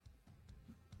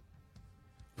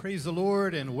Praise the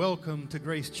Lord and welcome to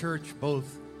Grace Church,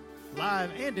 both live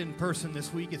and in person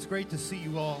this week. It's great to see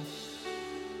you all.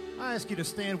 I ask you to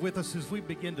stand with us as we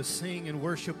begin to sing and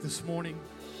worship this morning.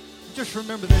 Just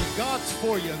remember that if God's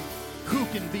for you, who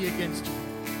can be against you?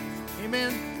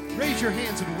 Amen. Raise your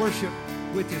hands and worship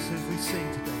with us as we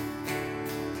sing today.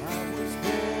 I was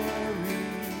buried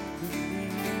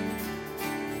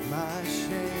beneath my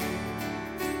shame.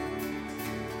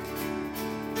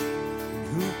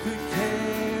 Who could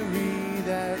carry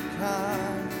that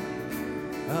kind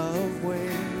of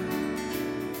weight?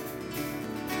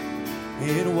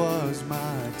 It was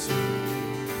my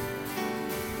turn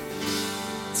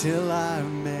till I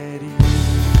met you.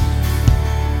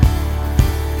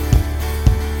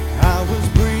 I was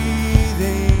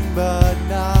breathing but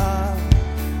not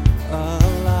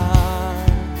alive,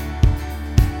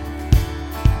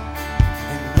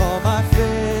 and all my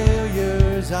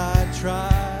failures I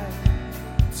tried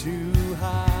to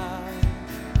hide.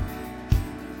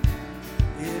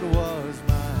 It was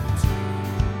my turn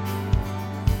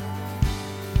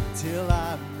till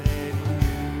I met you.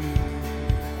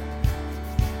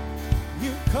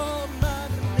 You called my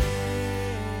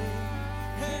name,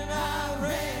 and I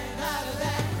ran out of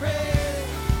that grave,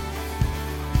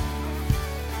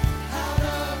 out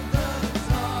of the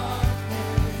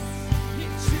darkness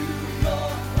into your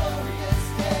glorious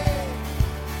day.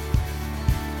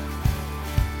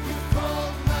 You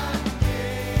called my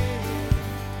name,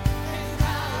 and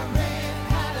I ran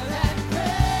out of that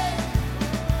grave,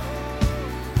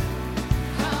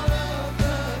 out of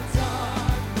the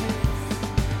darkness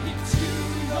into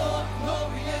your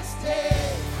glorious day.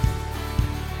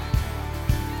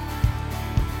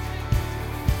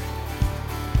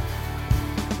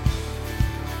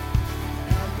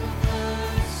 Now your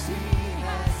mercy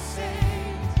has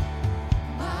saved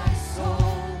my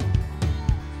soul.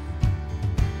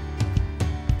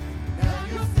 Now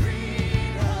your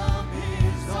freedom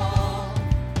is all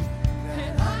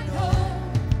that I know.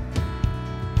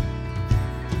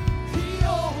 He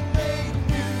all made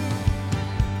new.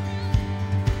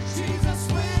 Jesus,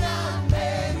 when I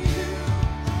met you,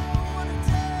 what a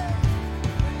day.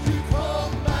 You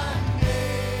called my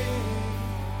name,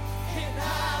 and I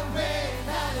ran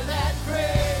out of that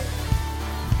grave,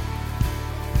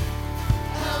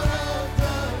 out of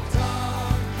the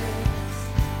darkness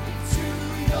into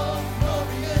your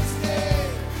glorious day.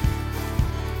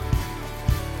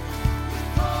 You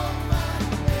called my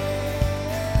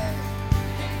name,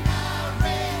 and I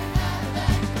ran out of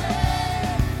that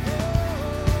grave,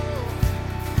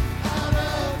 out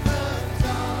of the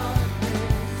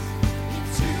darkness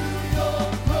into your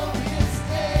glorious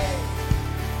day.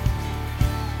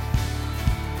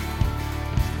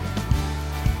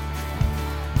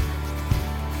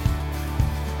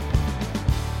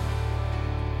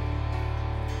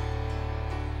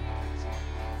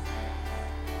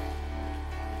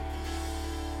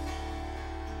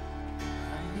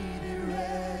 I needed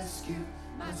rescue,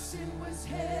 my sin was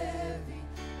heavy,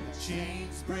 the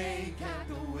chains break at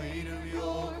the weight of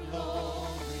your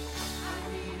glory. I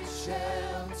needed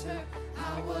shelter,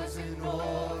 I was an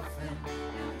orphan,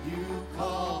 now you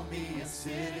call me a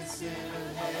citizen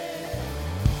of heaven.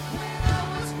 When I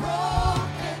was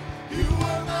broken, you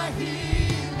were my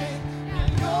healing,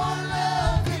 and your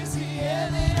love is the air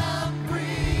that I'm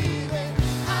breathing.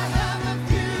 I have a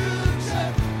future,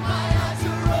 my eyes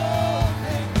are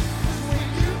open, 'cause when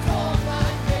you called my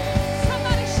name,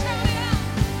 somebody shout it out.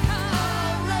 I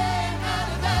ran out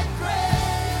of that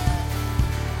grave,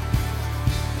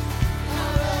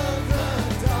 out of the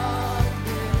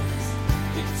darkness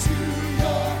into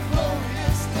your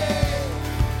glorious day.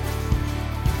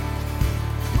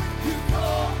 You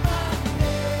called my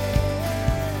name,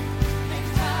 and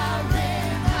I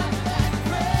ran out of that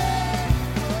grave,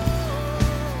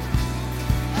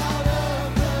 out of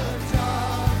the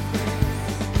darkness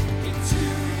into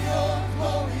your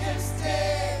glorious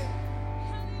day.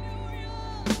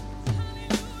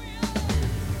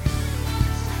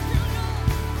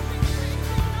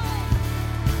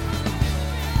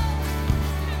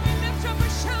 Lift up a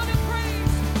shout of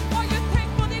praise. Are you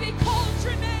thankful that He called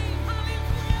your name?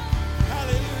 Hallelujah.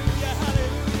 Hallelujah,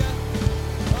 hallelujah.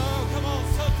 Oh, come on,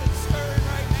 something's stirring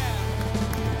right now.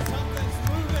 Something's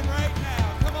moving right now.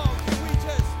 Come on, can we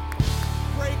just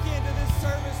break into this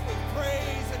service with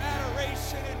praise and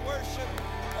adoration and worship?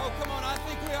 Oh, come on, I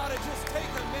think we ought to just take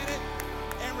a minute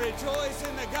and rejoice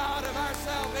in the God of our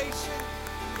salvation.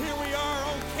 Here we are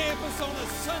on campus on a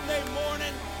Sunday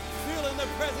morning, feeling the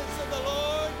presence of the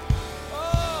Lord.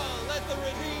 Oh, let the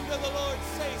redeemed of the Lord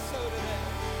say so today.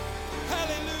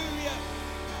 Hallelujah.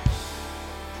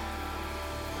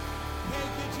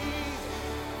 Thank you,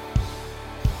 Jesus.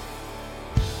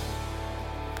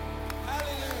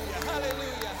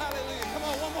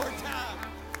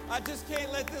 just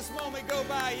can't let this moment go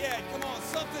by yet. Come on,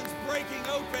 something's breaking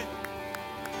open.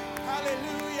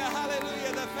 Hallelujah,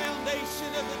 hallelujah. The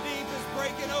foundation of the deep is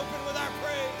breaking open with our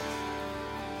praise.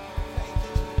 Thank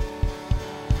you, Jesus.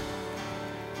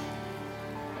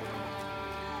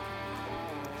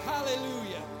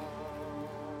 Hallelujah.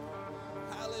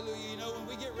 Hallelujah. You know, when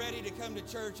we get ready to come to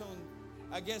church on,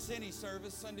 I guess, any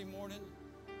service, Sunday morning,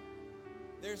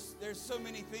 there's so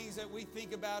many things that we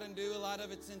think about and do. A lot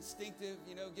of it's instinctive,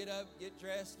 you know, get up, get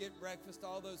dressed, get breakfast,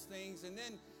 all those things. And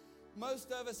then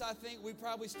most of us, I think, we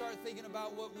probably start thinking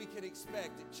about what we could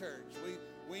expect at church.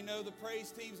 We know the praise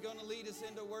team's going to lead us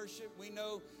into worship. We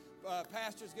know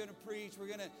pastor's going to preach. We're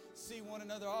going to see one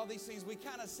another, all these things. We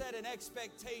kind of set an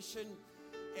expectation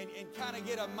and kind of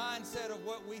get a mindset of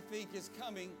what we think is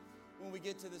coming when we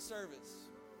get to the service.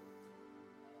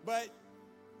 But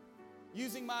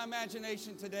using my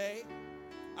imagination today,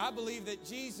 I believe that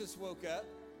Jesus woke up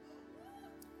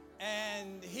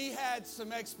and he had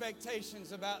some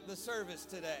expectations about the service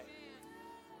today.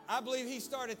 I believe he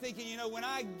started thinking, you know, when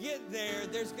I get there,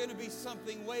 there's going to be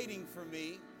something waiting for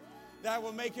me that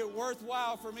will make it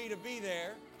worthwhile for me to be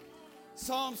there.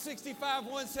 Psalm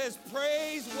 65:1 says,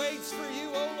 praise waits for you,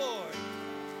 O Lord.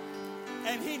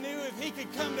 And he knew if he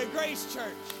could come to Grace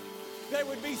Church, there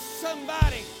would be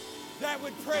somebody that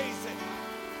would praise it.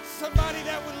 Somebody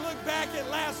that would look back at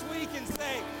last week and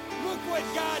say, look what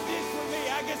God did for me.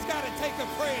 I just got to take a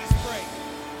praise break.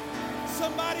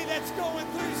 Somebody that's going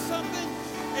through something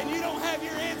and you don't have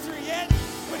your answer yet,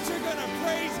 but you're going to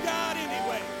praise God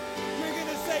anyway. You're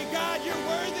going to say, God, you're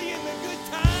worthy in the good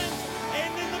times and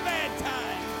in the bad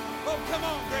times. Oh, come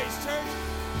on, Grace Church.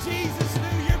 Jesus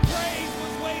knew your praise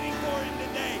was waiting for him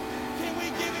today. Can we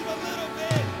give him a little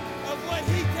bit of what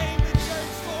he came to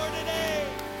church for today?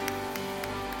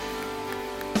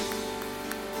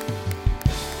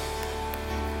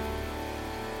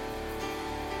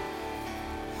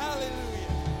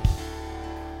 Hallelujah.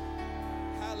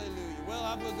 Hallelujah. Well,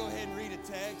 I'm going to go ahead and read a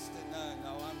text. And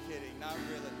no, I'm kidding. Not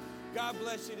really. God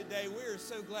bless you today. We are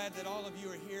so glad that all of you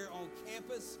are here on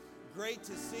campus. Great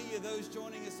to see you. Those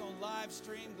joining us on live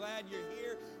stream, glad you're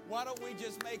here. Why don't we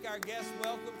just make our guests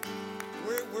welcome?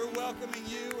 We're welcoming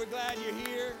you. We're glad you're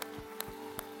here.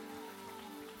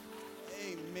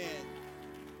 Amen.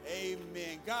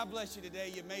 Amen. God bless you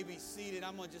today. You may be seated.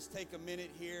 I'm going to just take a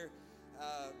minute here.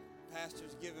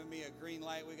 Pastor's giving me a green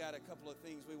light. We got a couple of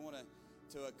things we want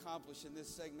to accomplish in this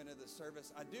segment of the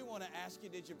service. I do want to ask you,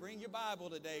 did you bring your Bible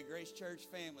today, Grace Church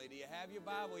family? Do you have your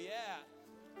Bible? Yeah.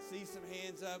 See some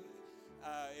hands up.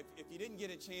 If you didn't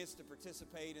get a chance to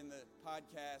participate in the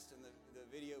podcast and the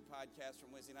video podcast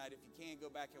from Wednesday night, if you can, go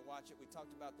back and watch it. We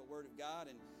talked about the Word of God,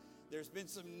 and there's been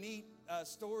some neat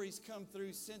stories come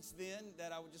through since then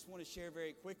that I would just want to share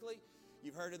very quickly.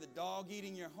 You've heard of the dog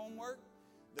eating your homework.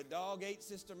 The dog ate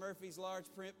Sister Murphy's large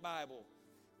print Bible.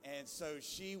 And so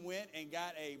she went and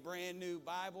got a brand new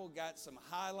Bible, got some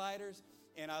highlighters.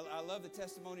 And I love the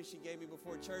testimony she gave me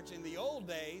before church. In the old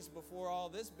days, before all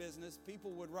this business,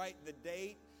 people would write the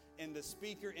date and the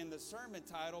speaker and the sermon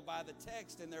title by the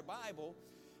text in their Bible.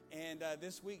 And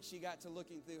this week she got to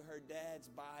looking through her dad's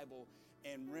Bible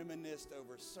and reminisced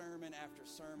over sermon after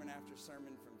sermon after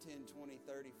sermon from 10, 20,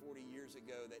 30, 40 years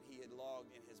ago that he had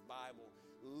logged in his Bible.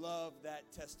 Love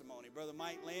that testimony. Brother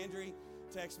Mike Landry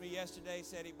texted me yesterday,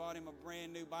 said he bought him a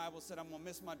brand new Bible, said, I'm going to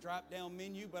miss my drop-down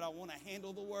menu, but I want to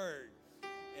handle the Word.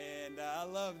 And I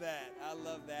love that. I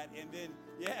love that. And then,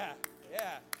 yeah.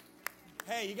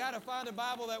 Hey, you got to find a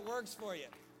Bible that works for you.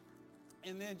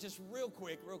 And then just real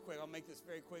quick, I'll make this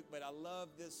very quick, but I love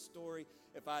this story.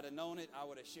 If I'd have known it, I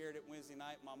would have shared it Wednesday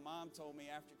night. My mom told me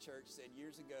after church, said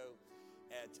years ago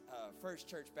at First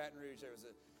Church Baton Rouge, there was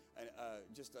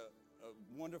just a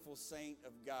wonderful saint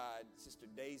of God, Sister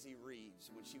Daisy Reeves.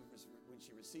 When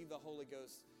she received the Holy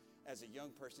Ghost as a young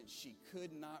person, she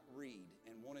could not read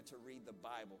and wanted to read the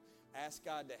Bible. Asked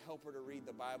God to help her to read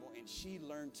the Bible, and she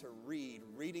learned to read,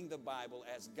 reading the Bible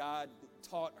as God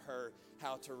taught her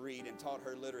how to read and taught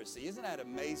her literacy. Isn't that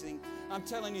amazing? I'm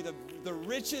telling you, the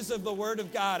riches of the Word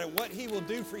of God and what He will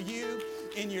do for you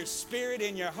in your spirit,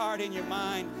 in your heart, in your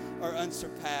mind are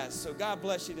unsurpassed. So God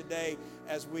bless you today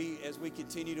as we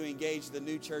continue to engage the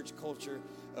new church culture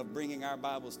of bringing our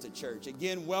Bibles to church.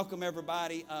 Again, welcome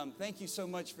everybody. Thank you so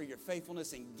much for your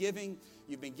faithfulness in giving.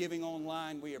 You've been giving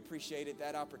online. We appreciate it.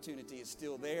 That opportunity is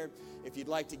still there. If you'd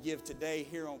like to give today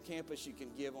here on campus, you can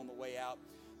give on the way out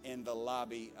in the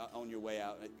lobby on your way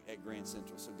out at Grand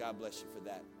Central. So God bless you for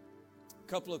that. A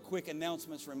couple of quick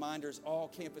announcements, reminders. All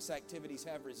campus activities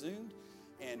have resumed.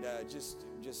 And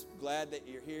just glad that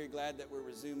you're here, glad that we're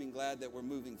resuming, glad that we're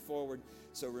moving forward.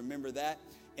 So remember that.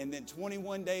 And then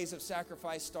 21 Days of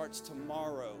Sacrifice starting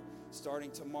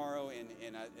tomorrow.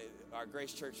 And our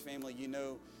Grace Church family, you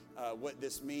know what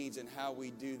this means and how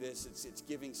we do this. It's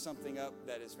giving something up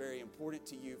that is very important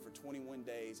to you for 21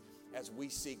 days as we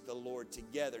seek the Lord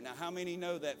together. Now, how many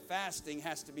know that fasting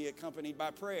has to be accompanied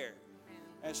by prayer?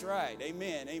 That's right.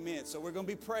 Amen. Amen. So we're going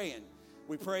to be praying.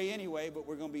 We pray anyway, but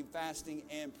we're going to be fasting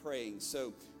and praying.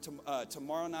 So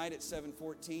tomorrow night at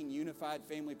 7:14, unified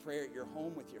family prayer at your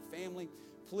home with your family.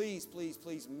 Please, please,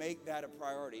 please make that a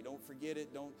priority. Don't forget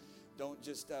it. Don't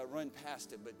just run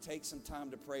past it, but take some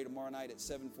time to pray tomorrow night at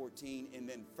 7:14. And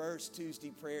then First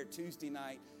Tuesday prayer, Tuesday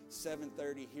night,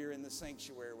 7:30 here in the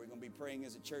sanctuary. We're going to be praying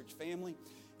as a church family,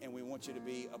 and we want you to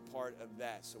be a part of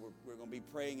that. So we're going to be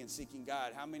praying and seeking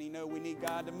God. How many know we need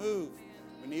God to move?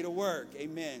 We need a work.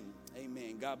 Amen.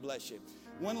 Amen. God bless you.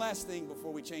 One last thing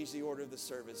before we change the order of the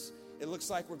service. It looks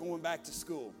like we're going back to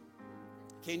school.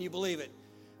 Can you believe it?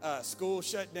 School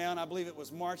shut down, I believe it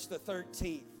was March the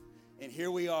 13th. And here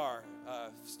we are,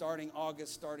 starting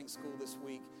school this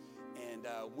week. And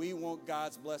we want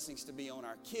God's blessings to be on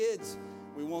our kids.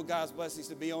 We want God's blessings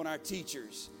to be on our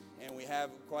teachers. And we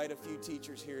have quite a few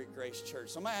teachers here at Grace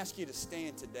Church. So I'm going to ask you to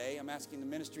stand today. I'm asking the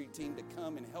ministry team to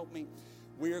come and help me.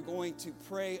 We are going to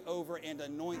pray over and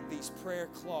anoint these prayer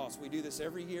cloths. We do this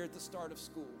every year at the start of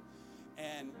school.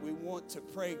 And we want to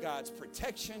pray God's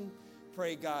protection,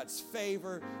 pray God's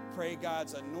favor, pray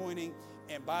God's anointing.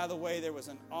 And by the way, there was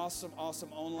an awesome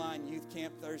online youth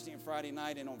camp Thursday and Friday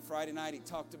night. And on Friday night, he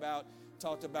talked about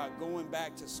going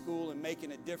back to school and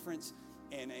making a difference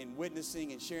and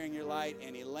witnessing and sharing your light.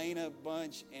 And Elena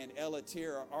Bunch and Ella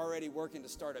Tier are already working to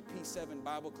start a P7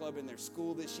 Bible Club in their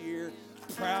school this year.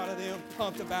 Proud of them,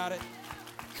 pumped about it.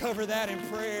 Cover that in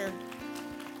prayer.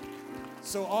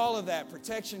 So all of that,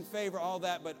 protection, favor, all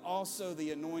that, but also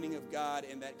the anointing of God,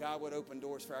 and that God would open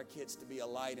doors for our kids to be a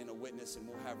light and a witness, and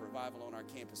we'll have revival on our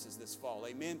campuses this fall.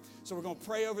 Amen. So we're going to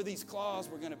pray over these cloths.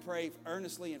 We're going to pray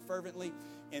earnestly and fervently,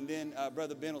 and then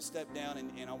Brother Ben will step down,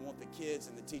 and I want the kids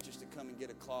and the teachers to come and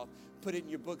get a cloth. Put it in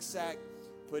your book sack.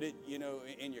 Put it,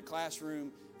 in your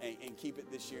classroom, and keep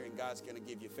it this year, and God's going to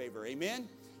give you favor. Amen.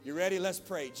 You ready? Let's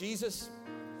pray. Jesus,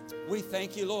 we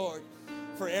thank you, Lord,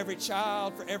 for every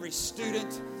child, for every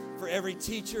student, for every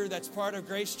teacher that's part of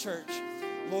Grace Church.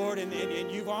 Lord,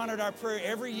 and you've honored our prayer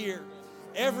every year.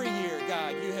 Every year,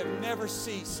 God, you have never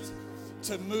ceased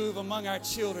to move among our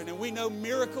children. And we know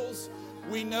miracles.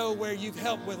 We know where you've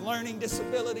helped with learning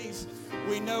disabilities.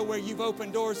 We know where you've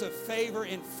opened doors of favor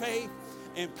and faith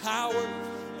and power.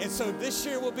 And so this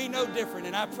year will be no different.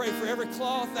 And I pray for every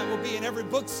cloth that will be in every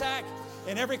book sack,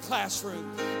 in every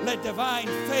classroom. Let divine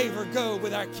favor go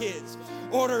with our kids.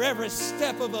 Order every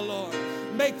step of the Lord.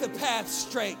 Make the path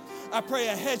straight. I pray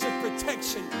a hedge of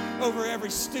protection over every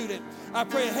student. I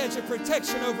pray a hedge of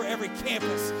protection over every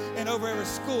campus and over every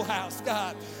schoolhouse,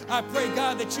 God. I pray,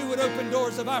 God, that you would open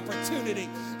doors of opportunity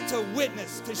to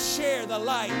witness, to share the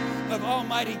light of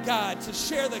Almighty God, to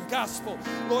share the gospel.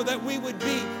 Lord, that we would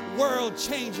be world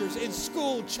changers and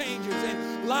school changers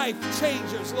and life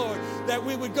changers, Lord. That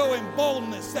we would go in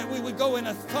boldness, that we would go in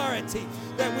authority,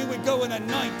 that we would go in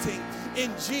anointing. In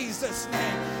Jesus'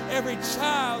 name, every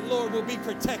child, Lord, will be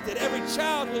protected. Every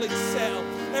child will excel.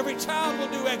 Every child will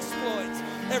do exploits.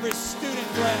 Every student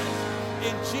blessed.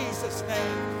 In Jesus'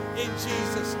 name. In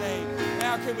Jesus' name.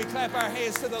 Now can we clap our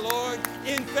hands to the Lord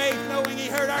in faith, knowing He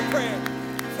heard our prayer.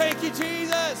 Thank you,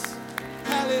 Jesus.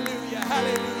 Hallelujah,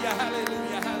 hallelujah,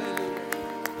 hallelujah,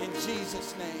 hallelujah. In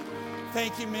Jesus' name.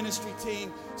 Thank you, ministry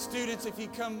team. Students, if you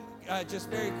come just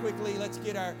very quickly, let's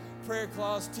get our prayer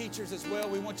cloths. Teachers as well.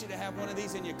 We want you to have one of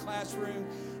these in your classroom.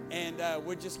 And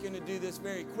we're just going to do this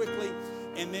very quickly.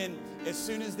 And then as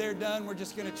soon as they're done, we're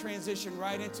just going to transition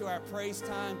right into our praise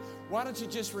time. Why don't you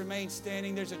just remain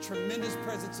standing? There's a tremendous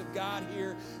presence of God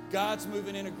here. God's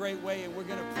moving in a great way, and we're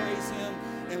going to praise Him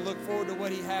and look forward to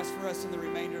what He has for us in the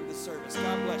remainder of the service.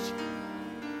 God bless you.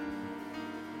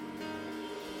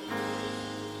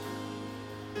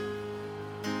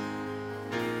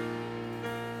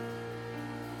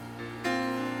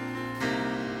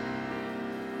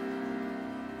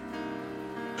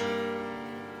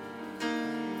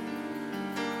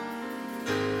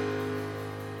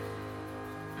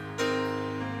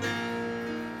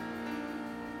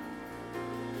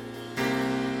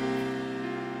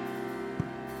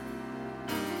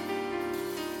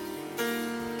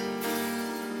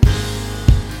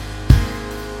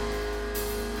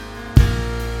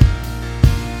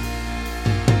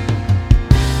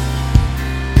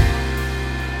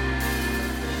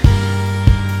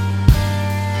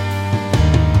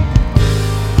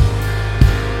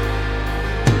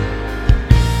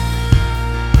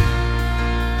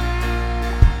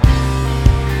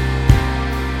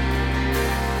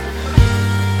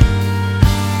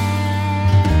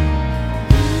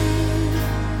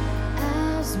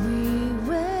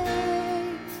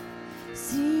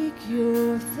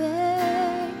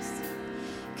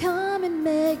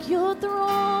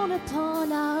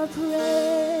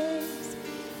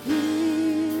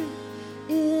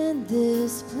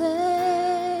 this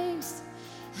place.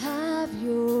 Have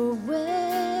your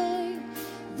way.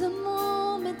 The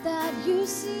moment that you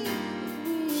see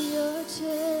we are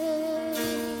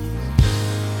changed.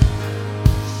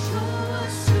 Show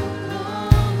us your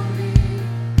glory.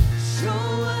 Show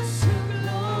us your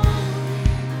glory.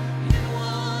 In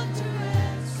wonder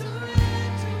and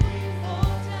surrender we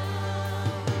fall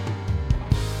down.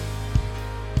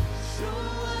 Show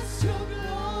us your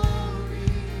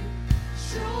glory.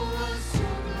 Show us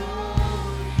your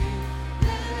glory.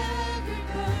 Let every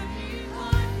burning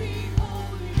heart be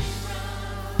holy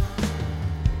ground.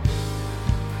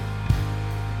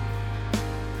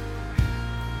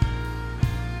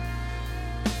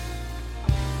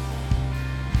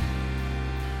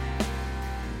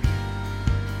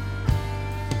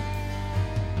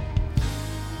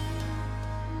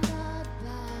 Not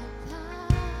by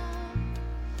power,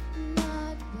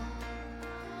 not by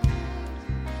might,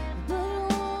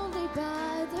 but only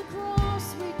by the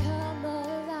cross we come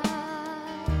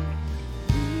alive.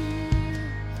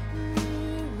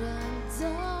 We're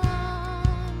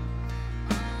undone,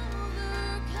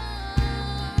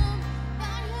 overcome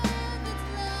by heaven's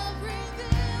love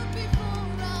revealed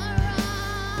before our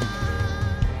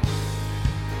eyes.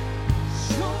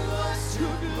 Show us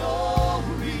your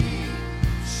glory.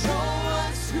 Show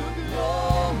us your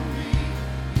glory.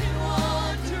 In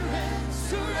wonder and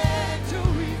surrender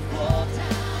we fall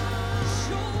down.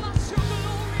 Show us your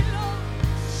glory, Lord.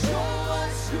 Show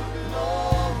us your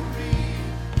glory.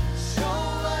 Show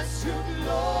us your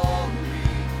glory.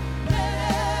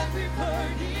 Let every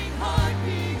burning heart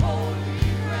be holy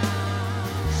ground.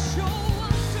 Show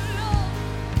us your love.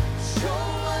 Show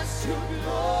us your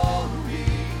glory.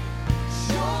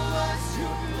 Show us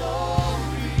your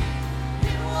glory.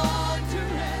 In wonder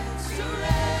and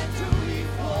surrender we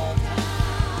fall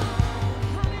down.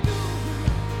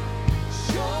 Hallelujah.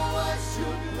 Show us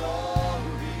your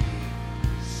glory.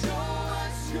 Show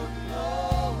us your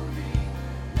glory.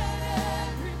 Let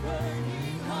every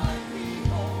burning heart be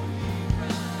holy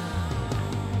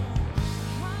ground.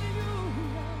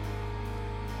 Hallelujah.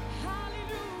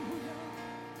 Hallelujah.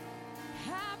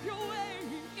 Have your way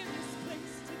in this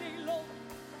place today, Lord.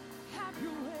 Have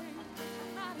your way,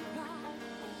 mighty God.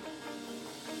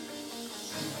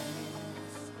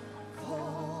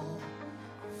 Fall,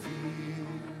 fear,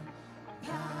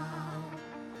 bow,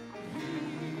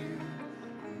 here,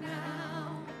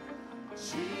 now.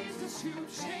 Jesus, you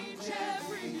change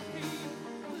everything.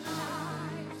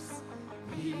 Lives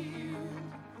healed,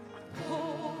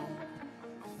 hope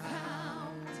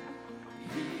found,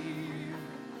 here,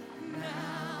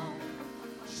 now.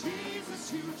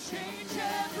 Jesus, you change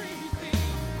everything.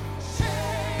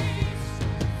 Chains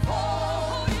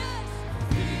fall, yes.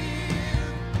 Fear,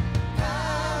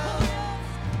 bow,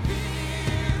 yes.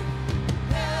 Here,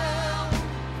 now.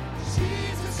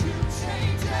 Jesus, you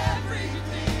change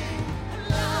everything.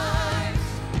 Lives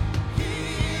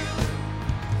healed,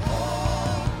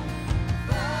 hope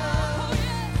found,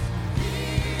 yes.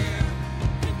 Here,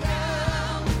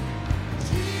 now.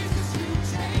 Jesus,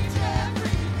 you change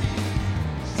everything.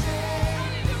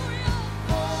 Hallelujah.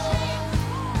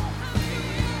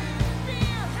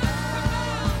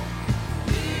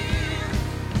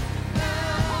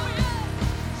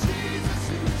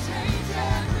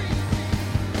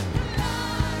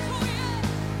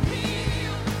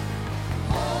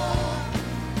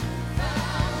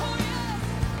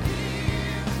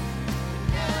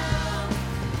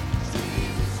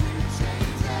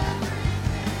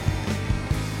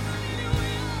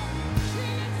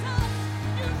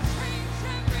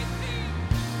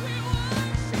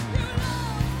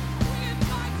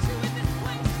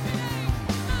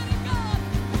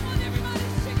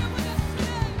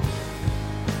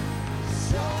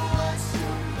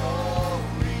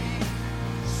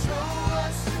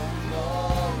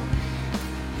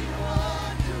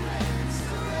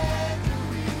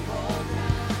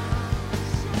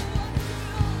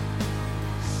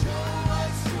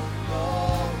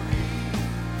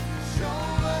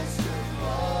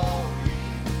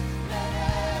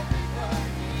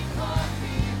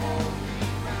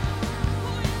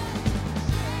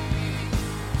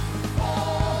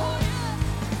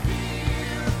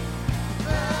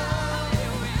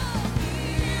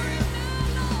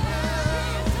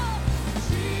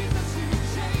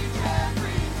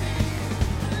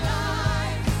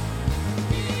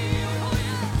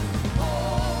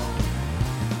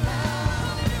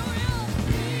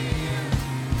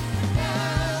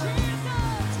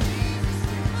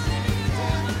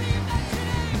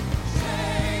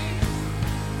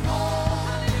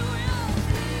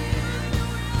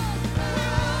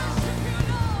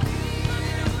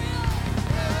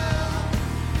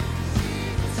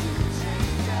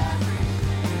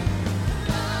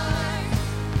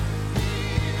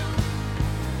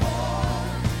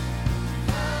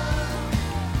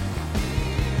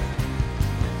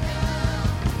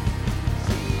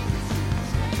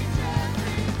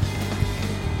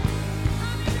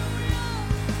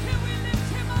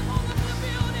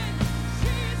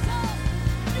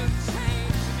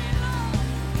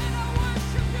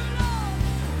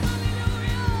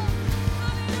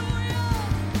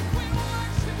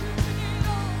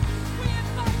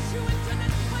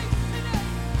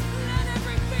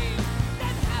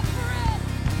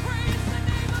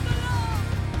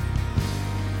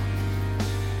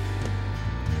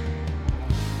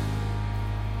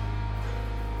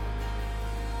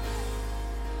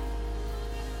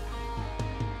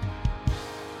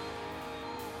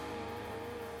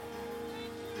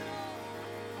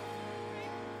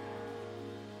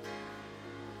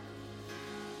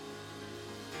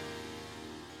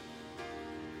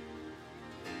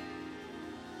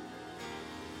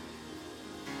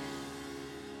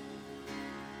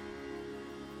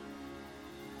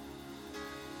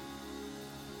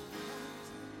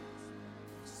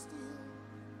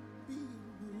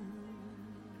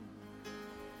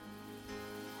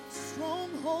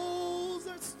 Strongholds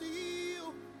are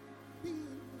still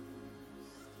being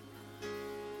raised.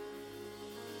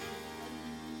 And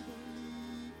we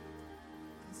believe,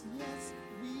 'cause yes,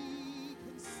 we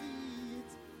can see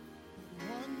it, that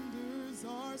wonders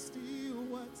are still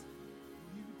what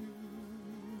you do.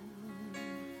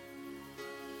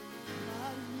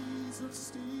 Bodies are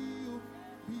still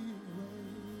being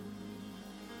raised.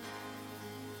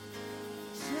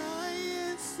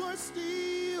 Giants are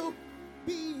still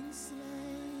being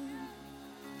slain.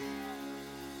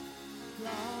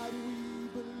 God, we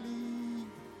believe,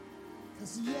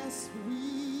 'cause yes,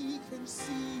 we can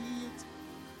see it,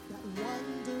 that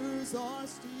wonders are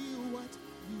still what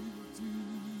you do.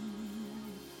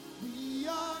 We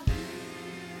are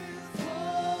here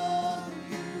for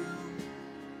you.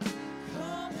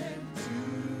 Come and do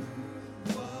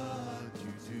what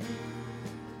you do.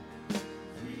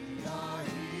 We are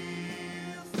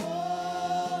here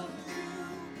for you.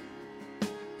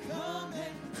 Come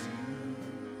and do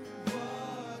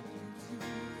what you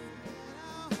do.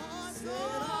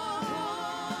 Set our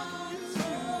hearts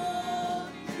on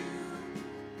you.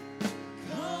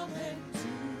 Come and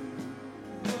do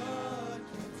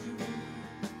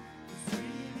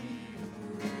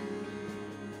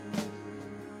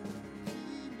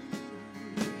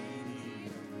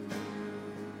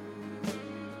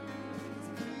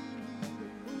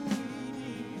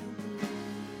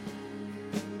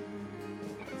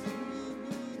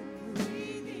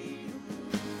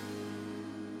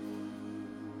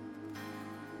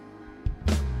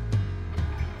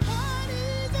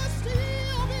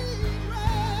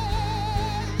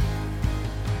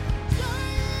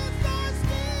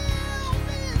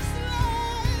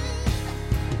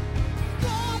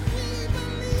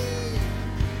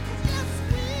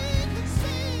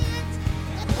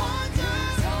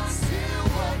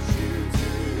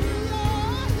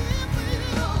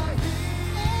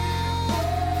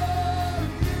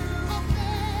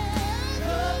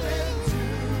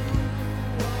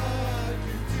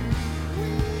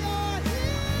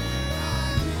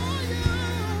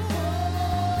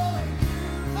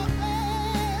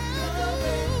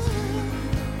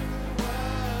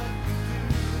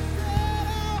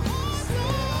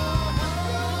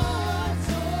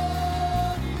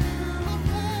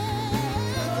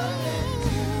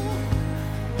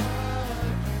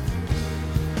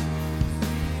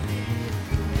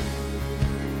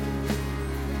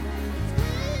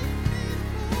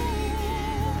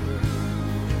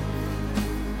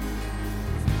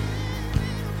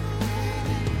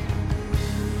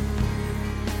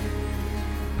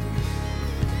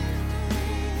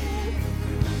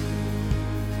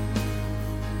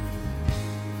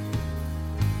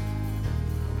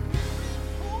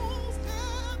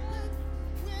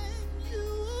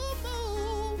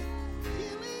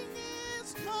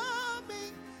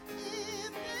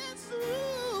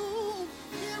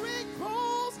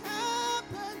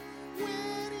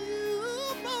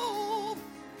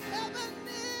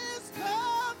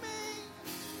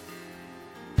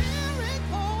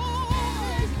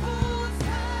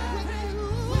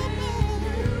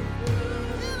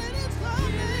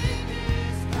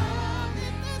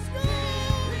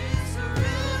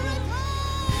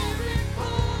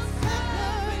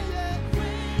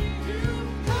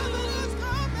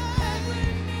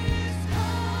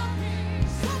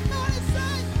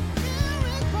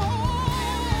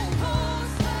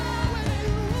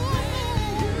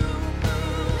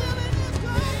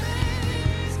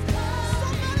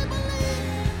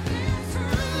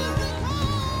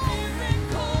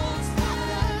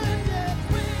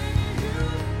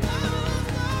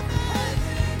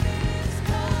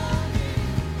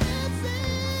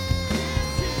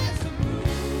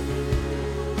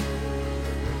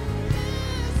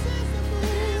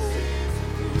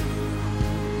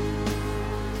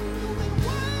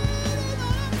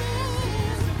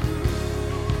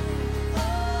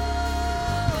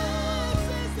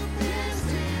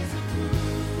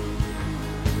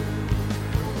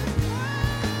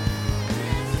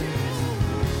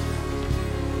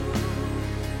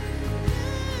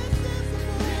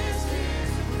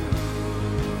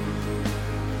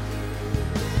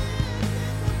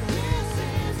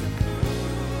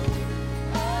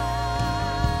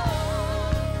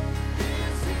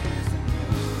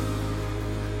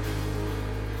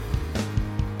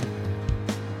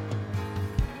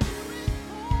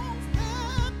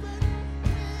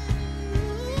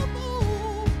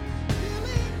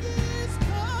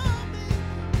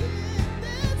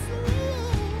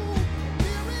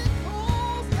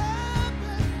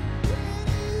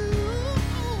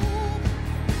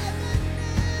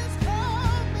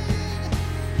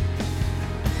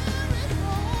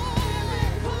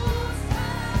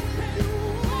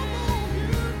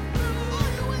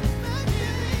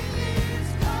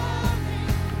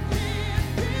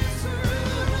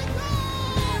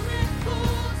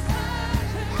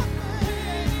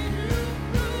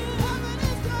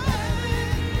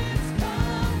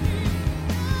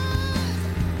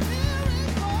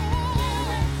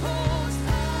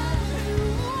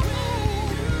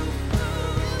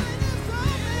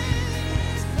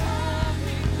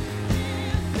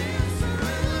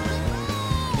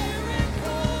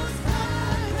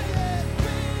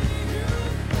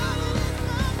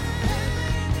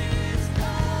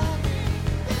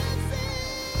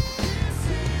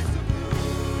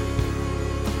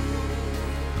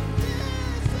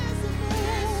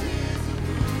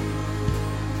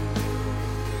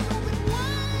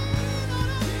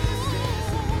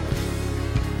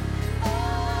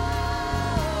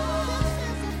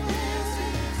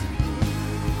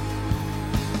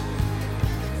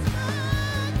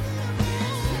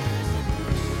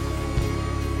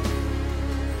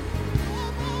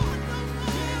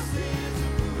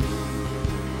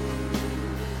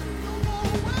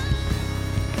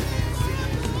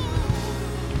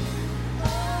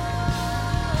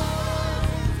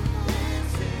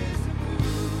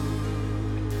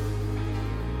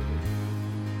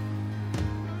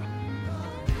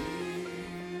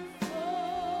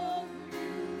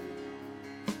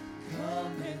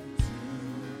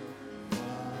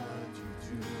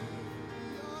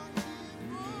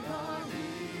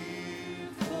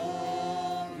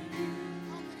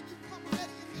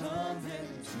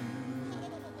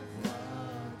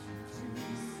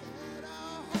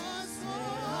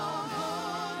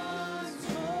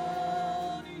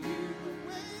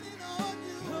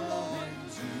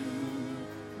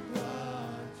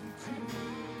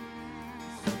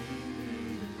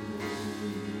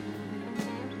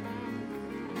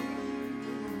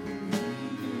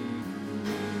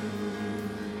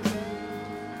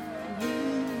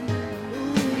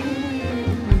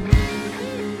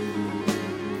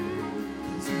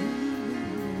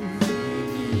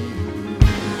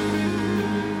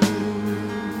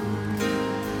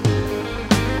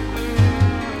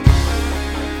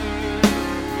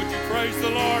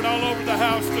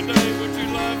house today. Would you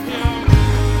love him?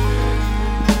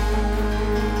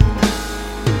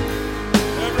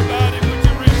 Everybody, would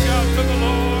you reach out to the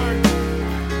Lord?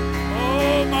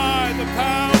 Oh my, the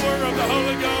power of the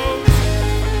Holy Ghost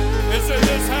is in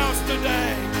this house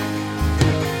today.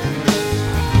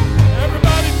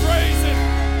 Everybody praise him.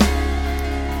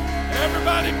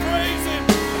 Everybody praise him.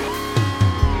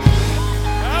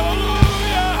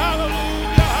 Hallelujah,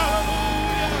 hallelujah,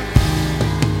 hallelujah.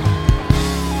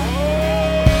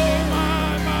 Oh,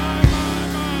 my, my, my,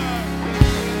 my.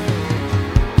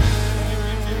 Thank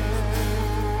you, Jesus.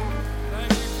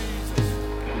 Thank you, Jesus.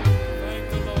 Thank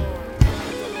the Lord.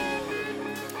 Thank the Lord.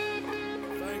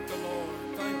 Thank the Lord.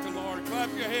 Thank the Lord. Clap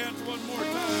your hands one more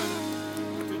time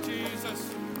to Jesus.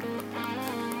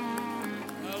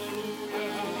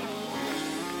 Hallelujah, hallelujah.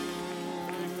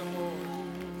 Thank the Lord.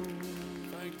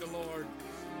 Thank the Lord.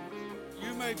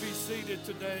 You may be seated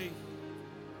today.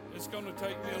 It's going to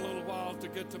take me a little while to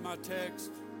get to my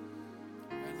text.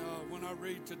 And when I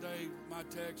read today my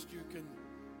text, you can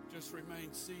just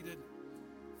remain seated.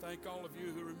 Thank all of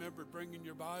you who remembered bringing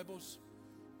your Bibles.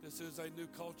 This is a new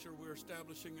culture we're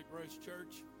establishing at Grace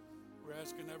Church. We're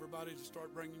asking everybody to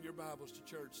start bringing your Bibles to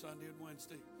church Sunday and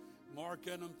Wednesday. Mark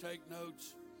in them, take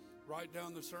notes, write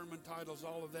down the sermon titles,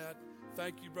 all of that.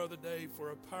 Thank you, Brother Dave, for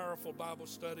a powerful Bible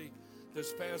study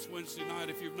this past Wednesday night.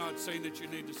 If you've not seen it, you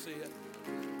need to see it.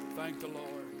 Thank the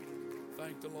Lord.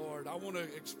 Thank the Lord. I want to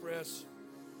express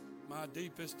my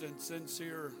deepest and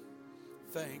sincere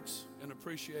thanks and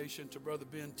appreciation to Brother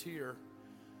Ben Tier.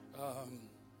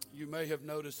 You may have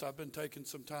noticed I've been taking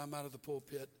some time out of the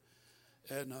pulpit,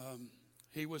 and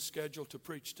he was scheduled to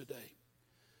preach today.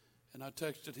 And I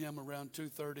texted him around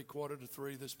 2:30,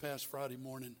 2:45 this past Friday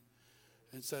morning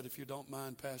and said, if you don't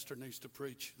mind, Pastor needs to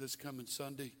preach this coming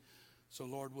Sunday. So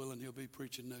Lord willing, he'll be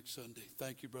preaching next Sunday.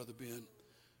 Thank you, Brother Ben,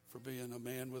 for being a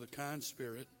man with a kind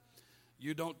spirit.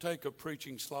 You don't take a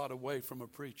preaching slot away from a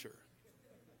preacher.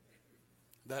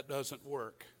 That doesn't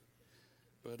work.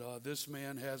 But this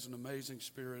man has an amazing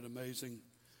spirit, amazing.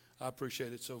 I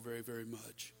appreciate it so very, very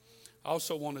much. I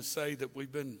also want to say that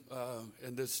we've been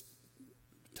in this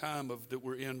time that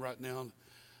we're in right now.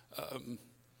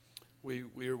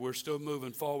 We're still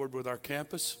moving forward with our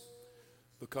campus,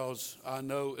 because I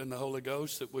know in the Holy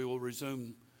Ghost that we will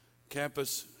resume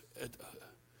campus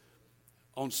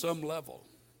on some level.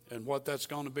 And what that's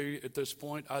going to be at this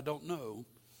point, I don't know.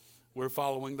 We're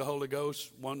following the Holy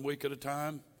Ghost 1 week at a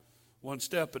time, one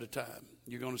step at a time.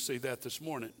 You're going to see that this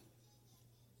morning.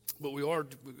 But we are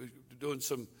doing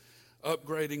some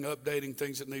upgrading, updating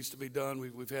things that needs to be done.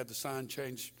 We've had the sign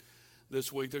changed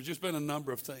this week. There's just been a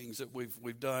number of things that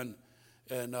we've done,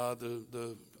 and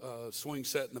the swing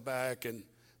set in the back, and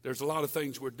there's a lot of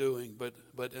things we're doing.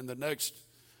 But in the next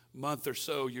month or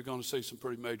so, you're going to see some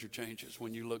pretty major changes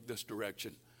when you look this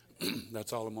direction.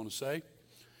 That's all I'm going to say.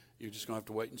 You're just going to have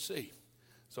to wait and see.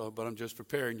 But I'm just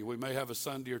preparing you. We may have a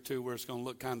Sunday or two where it's going to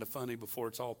look kind of funny before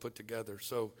it's all put together.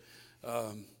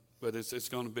 But it's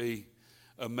going to be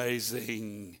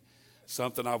amazing.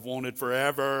 Something I've wanted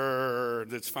forever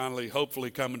that's finally, hopefully,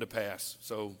 coming to pass.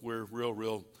 So we're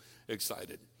real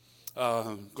excited.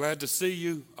 Glad to see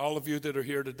you, all of you that are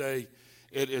here today.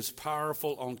 It is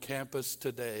powerful on campus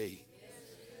today.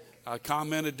 I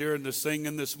commented during the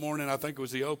singing this morning, I think it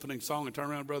was the opening song, and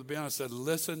turned around to Brother Ben, I said,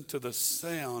 listen to the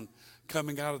sound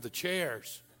coming out of the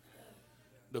chairs.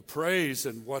 The praise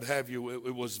and what have you,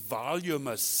 it was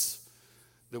voluminous.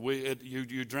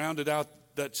 You drowned it out,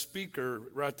 that speaker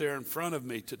right there in front of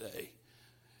me today.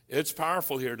 It's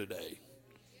powerful here today.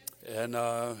 And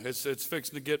it's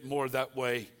fixing to get more that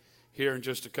way here in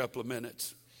just a couple of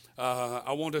minutes.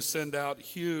 I want to send out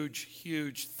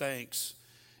huge thanks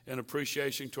and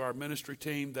appreciation to our ministry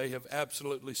team. They have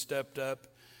absolutely stepped up.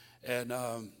 And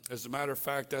as a matter of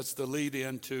fact, that's the lead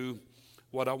into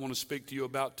what I want to speak to you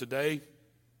about today.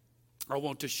 I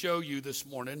want to show you this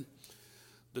morning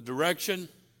the direction,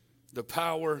 the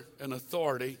power, and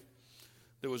authority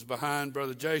that was behind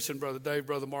Brother Jason, Brother Dave,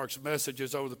 Brother Mark's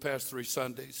messages over the past 3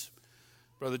 Sundays.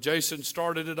 Brother Jason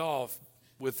started it off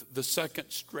with the second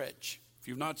stretch. If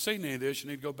you've not seen any of this, you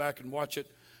need to go back and watch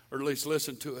it, or at least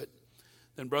listen to it.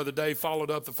 Then Brother Dave followed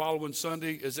up the following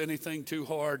Sunday, Is Anything Too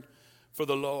Hard for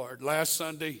the Lord? Last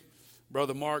Sunday,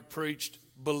 Brother Mark preached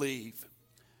Believe.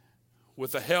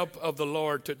 With the help of the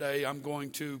Lord today, I'm going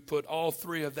to put all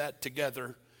three of that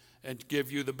together and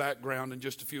give you the background in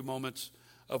just a few moments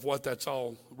of what that's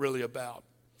all really about.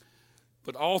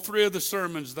 But all three of the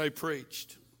sermons they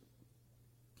preached,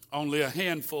 only a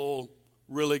handful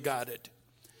really got it.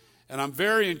 And I'm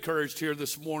very encouraged here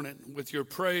this morning with your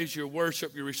praise, your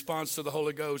worship, your response to the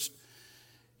Holy Ghost.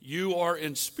 You are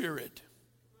in spirit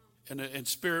and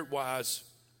spirit-wise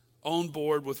on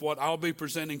board with what I'll be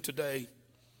presenting today.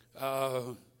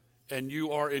 And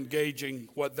you are engaging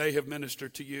what they have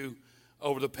ministered to you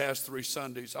over the past 3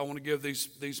 Sundays. I want to give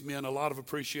these men a lot of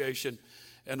appreciation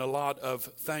and a lot of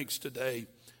thanks today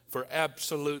for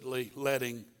absolutely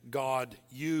letting God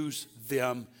use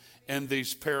them in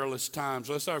these perilous times.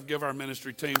 Let's give our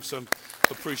ministry team some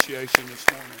appreciation this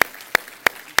morning.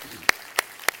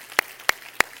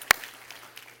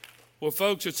 Well,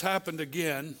 folks, it's happened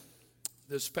again.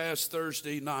 This past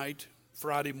Thursday night,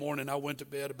 Friday morning, I went to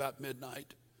bed about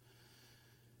midnight.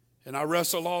 And I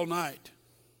wrestled all night.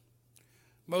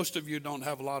 Most of you don't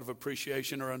have a lot of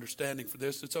appreciation or understanding for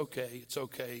this. It's okay,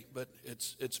 but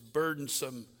it's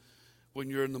burdensome when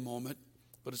you're in the moment.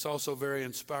 But it's also very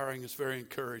inspiring. It's very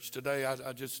encouraged. Today,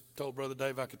 I just told Brother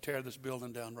Dave I could tear this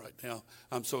building down right now.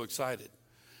 I'm so excited.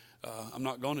 I'm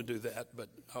not going to do that, but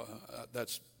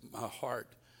that's my heart.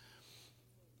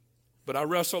 But I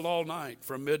wrestled all night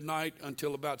from midnight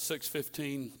until about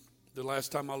 6:15. The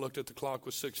last time I looked at the clock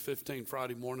was 6:15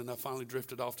 Friday morning. I finally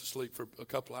drifted off to sleep for a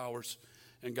couple hours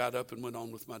and got up and went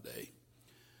on with my day.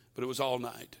 But it was all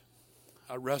night.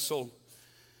 I wrestled.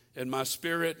 In my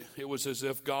spirit, it was as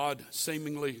if God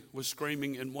seemingly was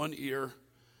screaming in one ear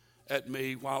at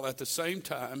me, while at the same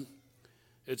time,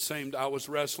 it seemed I was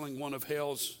wrestling one of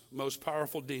hell's most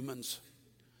powerful demons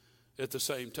at the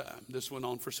same time. This went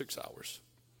on for 6 hours.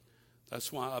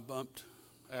 That's why I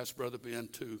asked Brother Ben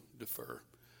to defer.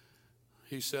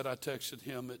 He said I texted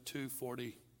him at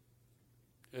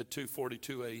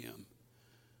 2:42 a.m.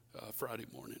 Friday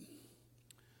morning.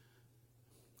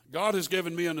 God has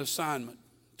given me an assignment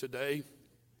today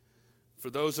for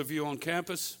those of you on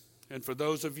campus and for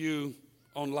those of you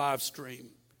on live stream.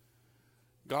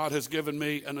 God has given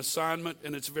me an assignment,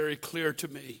 and it's very clear to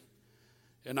me.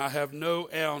 And I have no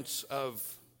ounce of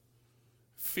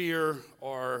fear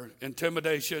or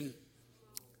intimidation.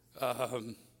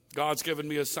 God's given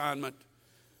me assignment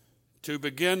to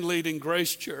begin leading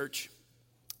Grace Church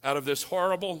out of this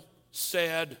horrible,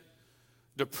 sad,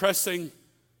 depressing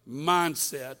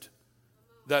mindset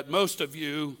that most of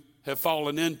you have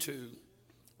fallen into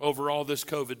over all this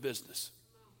COVID business.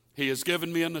 He has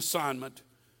given me an assignment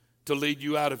to lead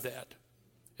you out of that.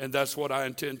 And that's what I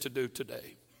intend to do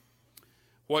today.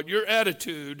 What your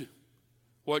attitude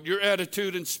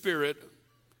and spirit,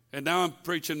 and now I'm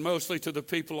preaching mostly to the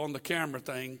people on the camera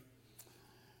thing,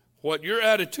 what your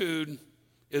attitude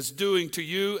is doing to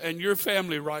you and your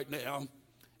family right now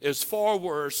is far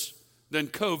worse than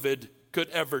COVID could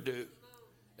ever do.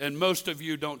 And most of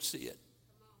you don't see it.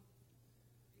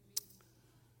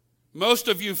 Most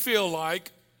of you feel like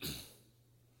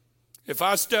if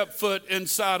I step foot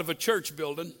inside of a church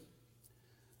building,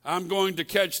 I'm going to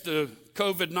catch the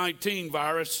COVID-19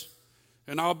 virus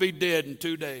and I'll be dead in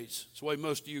 2 days. That's the way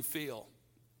most of you feel.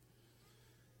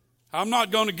 I'm not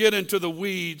going to get into the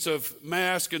weeds of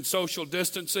mask and social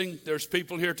distancing. There's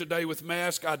people here today with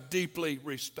masks. I deeply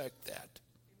respect that.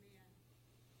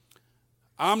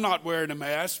 I'm not wearing a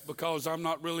mask because I'm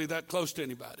not really that close to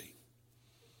anybody.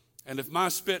 And if my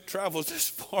spit travels this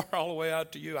far all the way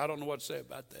out to you, I don't know what to say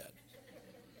about that.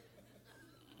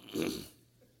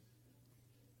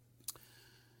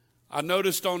 I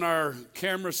noticed on our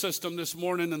camera system this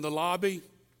morning in the lobby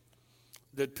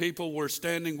that people were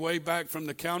standing way back from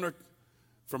the counter,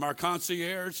 from our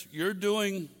concierge. You're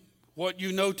doing what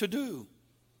you know to do.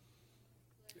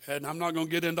 And I'm not going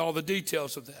to get into all the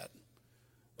details of that.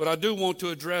 But I do want to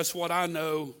address what I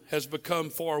know has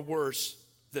become far worse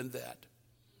than that.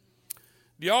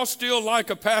 Do y'all still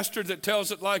like a pastor that tells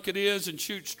it like it is and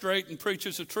shoots straight and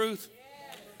preaches the truth?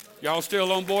 Y'all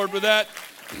still on board with that?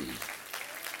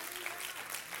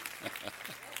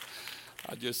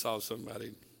 I just saw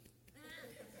somebody.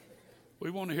 We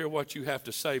want to hear what you have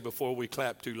to say before we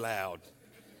clap too loud.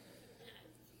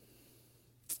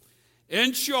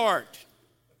 In short,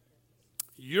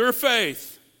 your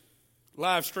faith,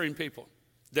 live stream people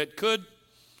that could,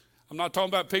 I'm not talking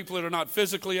about people that are not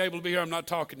physically able to be here, I'm not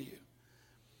talking to you.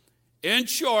 In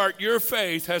short, your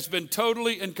faith has been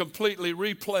totally and completely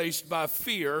replaced by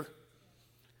fear,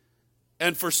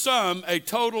 and for some, a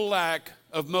total lack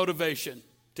of motivation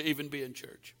to even be in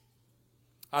church.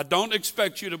 I don't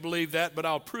expect you to believe that, but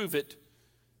I'll prove it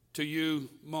to you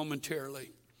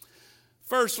momentarily.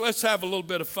 First, let's have a little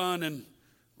bit of fun and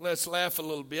let's laugh a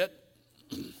little bit.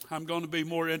 I'm going to be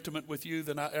more intimate with you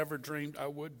than I ever dreamed I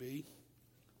would be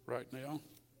right now,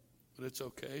 but it's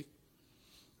okay.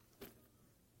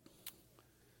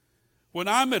 When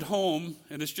I'm at home,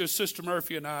 and it's just Sister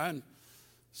Murphy and I, and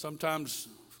sometimes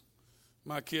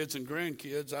my kids and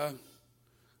grandkids,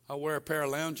 I wear a pair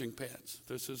of lounging pants.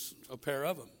 This is a pair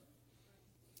of them.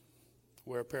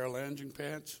 Wear a pair of lounging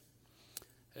pants,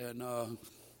 and I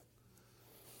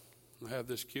have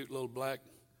this cute little black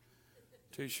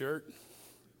T-shirt.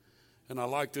 And I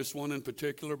like this one in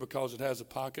particular because it has a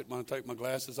pocket. When I take my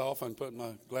glasses off, I can put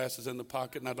my glasses in the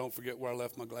pocket, and I don't forget where I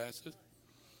left my glasses.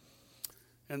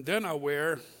 And then I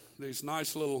wear these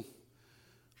nice little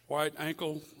white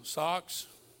ankle socks.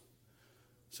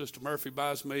 Sister Murphy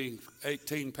buys me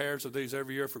 18 pairs of these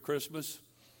every year for Christmas.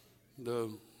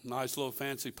 The nice little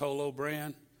fancy Polo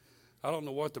brand. I don't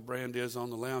know what the brand is on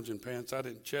the lounging pants. I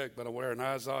didn't check, but I wear an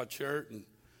Izod shirt and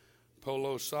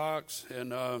Polo socks.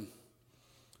 And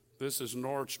this is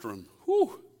Nordstrom.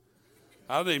 Whew.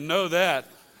 I didn't even know that.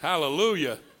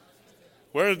 Hallelujah.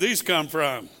 Where did these come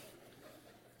from?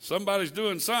 Somebody's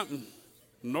doing something.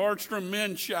 Nordstrom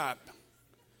Men's Shop.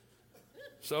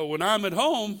 So when I'm at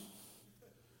home,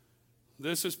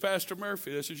 this is Pastor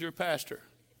Murphy. This is your pastor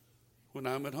when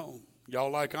I'm at home. Y'all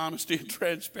like honesty and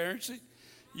transparency?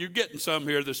 You're getting some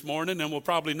here this morning, and we'll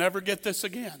probably never get this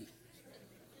again.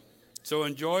 So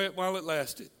enjoy it while it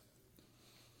lasted.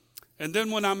 And then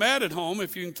when I'm at home,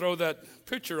 if you can throw that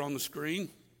picture on the screen,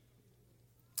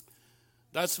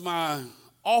 that's my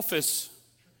office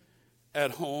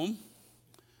at home.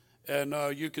 And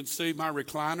you can see my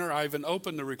recliner. I even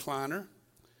opened the recliner.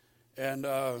 And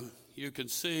you can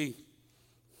see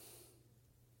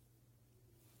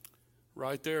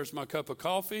right there's my cup of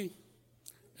coffee.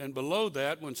 And below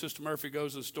that, when Sister Murphy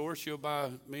goes to the store, she'll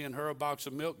buy me and her a box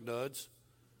of Milk Duds.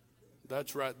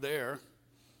 That's right there.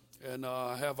 And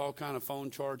I have all kind of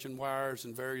phone charging wires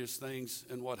and various things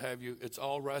and what have you. It's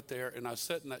all right there. And I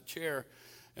sit in that chair.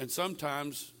 And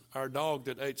sometimes our dog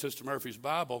that ate Sister Murphy's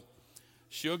Bible,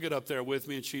 she'll get up there with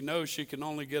me, and she knows she can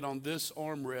only get on this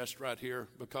armrest right here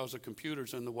because the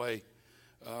computer's in the way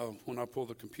when I pull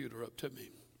the computer up to me.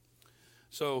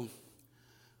 So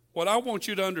what I want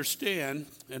you to understand,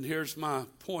 and here's my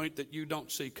point that you don't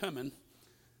see coming,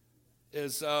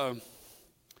 is I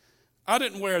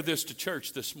didn't wear this to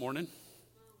church this morning,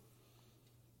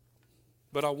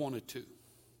 but I wanted to,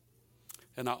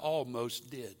 and I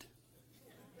almost did.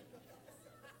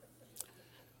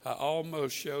 I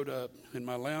almost showed up in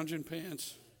my lounging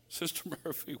pants. Sister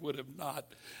Murphy would have not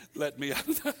let me out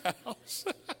of the house.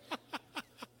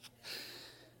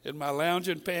 In my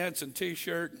lounging pants and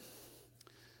T-shirt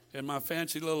and my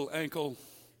fancy little ankle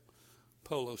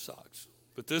Polo socks.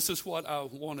 But this is what I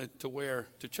wanted to wear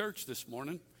to church this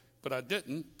morning, but I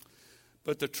didn't.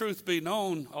 But the truth be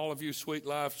known, all of you sweet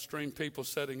live stream people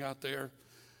sitting out there,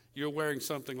 you're wearing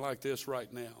something like this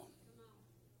right now.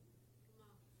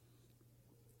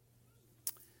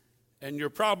 And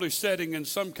you're probably sitting in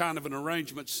some kind of an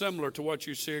arrangement similar to what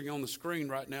you're seeing on the screen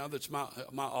right now. That's my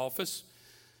office.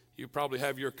 You probably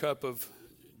have your cup of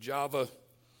Java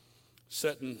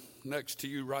sitting next to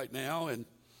you right now, and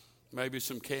maybe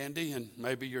some candy, and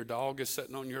maybe your dog is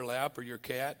sitting on your lap or your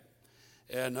cat.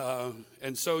 And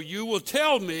so you will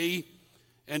tell me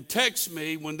and text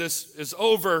me when this is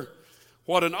over,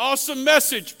 what an awesome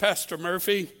message, Pastor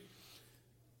Murphy.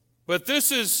 But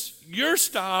this is your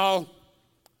style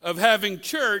of having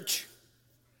church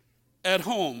at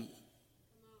home.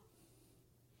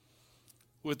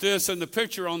 With this and the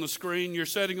picture on the screen, you're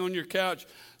sitting on your couch.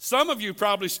 Some of you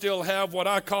probably still have what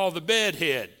I call the bed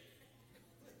head.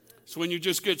 So when you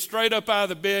just get straight up out of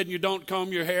the bed and you don't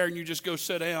comb your hair and you just go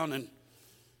sit down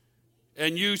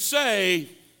and you say,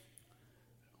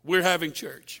 we're having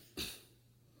church.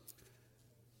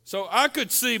 So I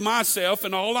could see myself,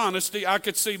 in all honesty, I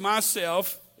could see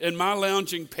myself in my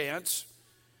lounging pants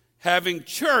having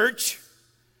church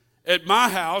at my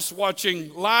house,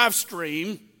 watching live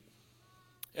stream,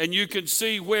 and you can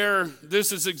see where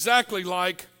this is exactly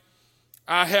like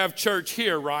I have church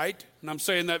here, right? And I'm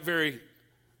saying that very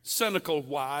cynical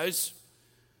wise.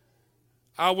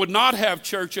 I would not have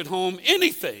church at home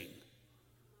anything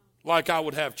like I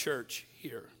would have church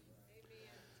here.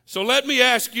 So let me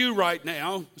ask you right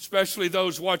now, especially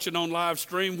those watching on live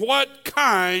stream, what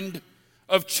kind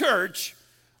of church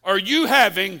are you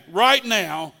having right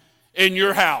now in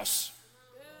your house?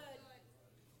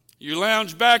 You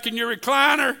lounge back in your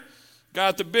recliner,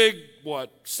 got the big,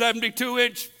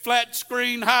 72-inch flat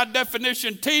screen, high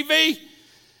definition TV,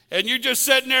 and you're just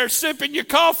sitting there sipping your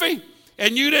coffee,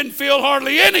 and you didn't feel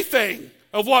hardly anything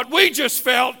of what we just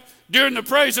felt during the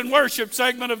praise and worship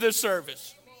segment of this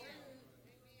service.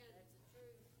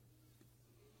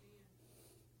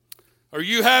 Are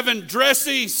you having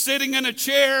dressy, sitting in a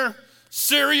chair,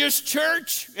 serious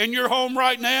church in your home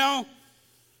right now?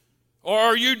 Or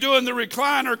are you doing the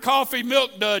recliner, coffee,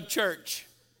 milk dud church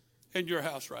in your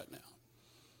house right now?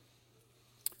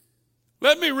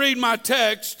 Let me read my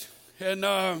text. And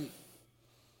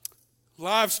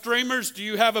live streamers, do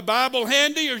you have a Bible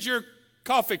handy, or is your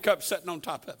coffee cup sitting on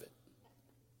top of it?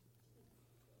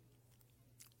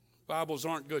 Bibles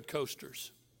aren't good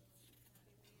coasters.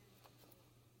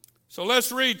 So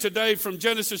let's read today from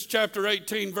Genesis chapter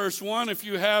 18, verse 1. If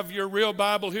you have your real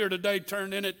Bible here today,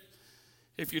 turn in it.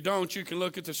 If you don't, you can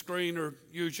look at the screen or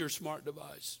use your smart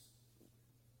device.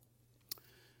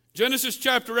 Genesis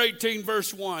chapter 18,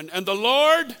 verse 1. And the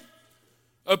Lord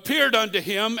appeared unto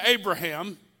him,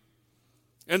 Abraham,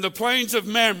 in the plains of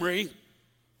Mamre,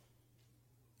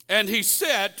 and he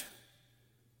sat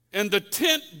in the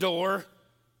tent door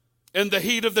in the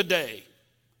heat of the day.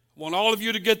 I want all of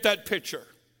you to get that picture.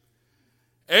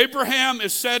 Abraham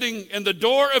is sitting in the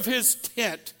door of his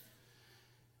tent,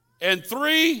 and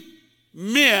 3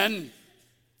 men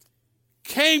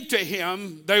came to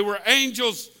him. They were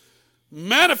angels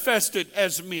manifested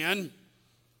as men.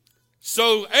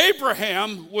 So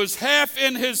Abraham was half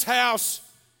in his house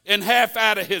and half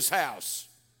out of his house.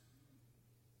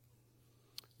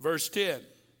 Verse 10.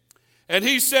 And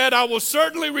he said, I will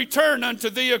certainly return unto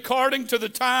thee according to the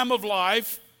time of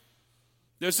life.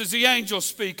 This is the angel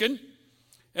speaking.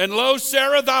 And lo,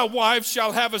 Sarah thy wife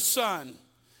shall have a son.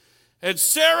 And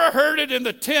Sarah heard it in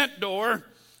the tent door,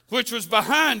 which was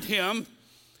behind him.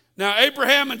 Now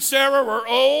Abraham and Sarah were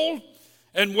old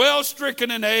and well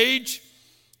stricken in age,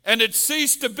 and had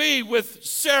ceased to be with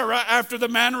Sarah after the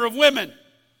manner of women.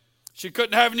 She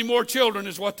couldn't have any more children,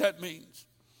 is what that means.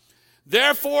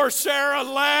 Therefore Sarah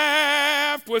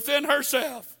laughed within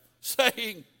herself,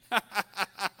 saying,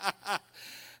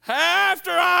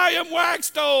 after I am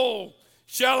waxed old,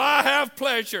 shall I have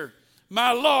pleasure,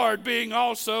 my Lord being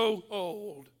also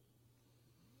old.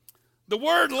 The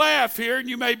word laugh here, and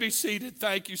you may be seated,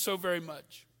 thank you so very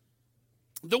much.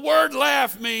 The word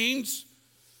laugh means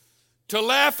to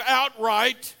laugh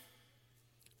outright,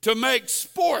 to make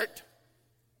sport,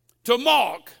 to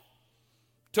mock,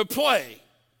 to play.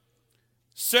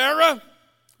 Sarah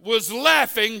was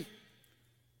laughing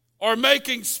or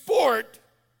making sport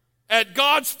at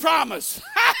God's promise.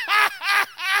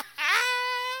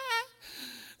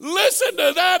 Listen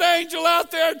to that angel out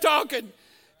there talking.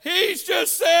 He's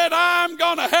just said, I'm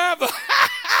going to have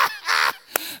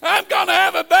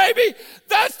a baby.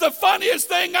 That's the funniest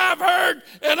thing I've heard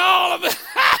in all of it.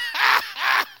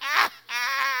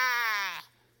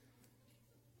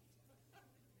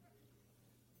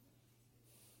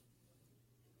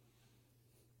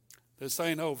 This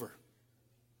ain't over.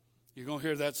 You're going to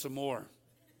hear that some more.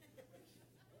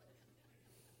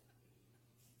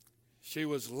 She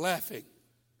was laughing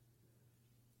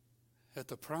at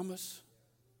the promise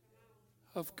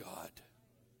of God.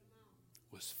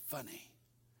 It was funny.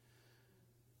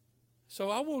 So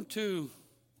I want to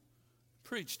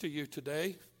preach to you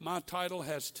today. My title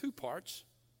has 2 parts.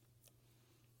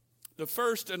 The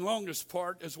first and longest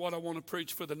part is what I want to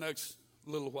preach for the next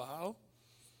little while.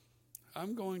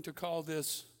 I'm going to call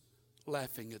this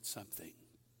laughing at something.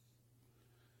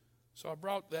 So I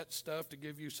brought that stuff to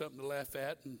give you something to laugh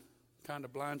at, and kind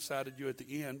of blindsided you at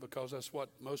the end because that's what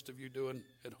most of you doing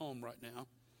at home right now.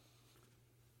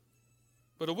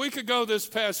 But a week ago this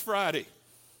past Friday,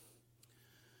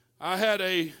 I had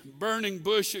a burning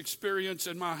bush experience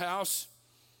in my house.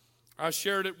 I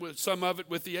shared it with some of it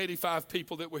with the 85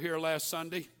 people that were here last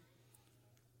Sunday.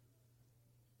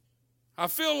 I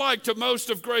feel like to most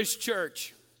of Grace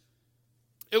Church,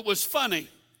 it was funny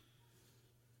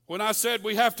when I said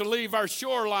we have to leave our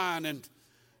shoreline and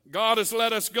God has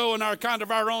let us go in our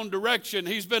own direction.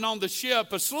 He's been on the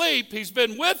ship asleep. He's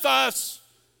been with us,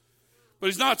 but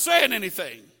he's not saying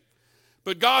anything.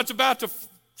 But God's about to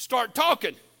start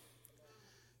talking.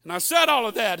 And I said all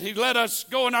of that. He let us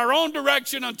go in our own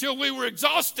direction until we were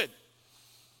exhausted.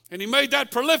 And he made that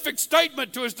prolific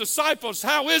statement to his disciples,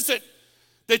 how is it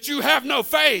that you have no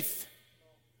faith?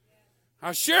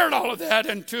 I shared all of that,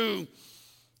 and to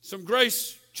some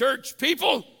Grace Church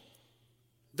people,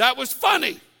 that was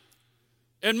funny.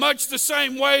 In much the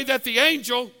same way that the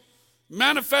angel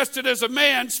manifested as a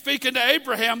man speaking to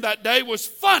Abraham that day was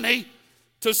funny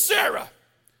to Sarah.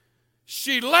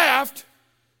 She laughed,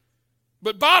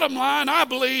 but bottom line, I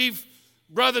believe,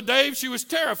 Brother Dave, she was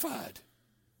terrified.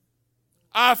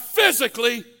 I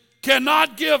physically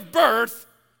cannot give birth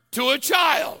to a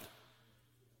child.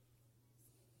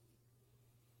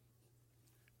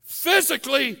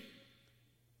 Physically,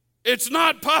 it's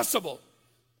not possible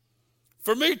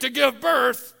for me to give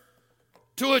birth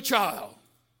to a child.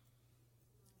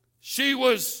 She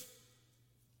was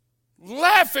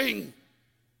laughing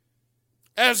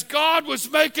as God was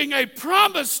making a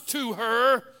promise to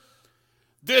her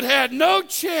that had no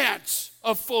chance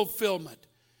of fulfillment.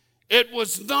 It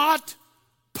was not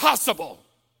possible.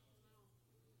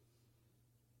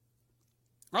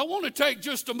 I want to take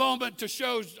just a moment to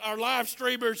show our live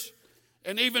streamers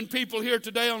and even people here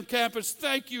today on campus,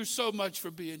 thank you so much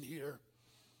for being here.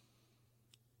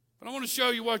 But I want to show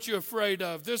you what you're afraid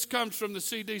of. This comes from the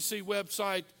CDC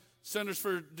website, Centers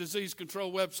for Disease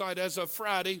Control website, as of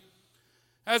Friday.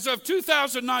 As of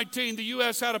 2019, the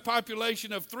U.S. had a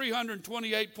population of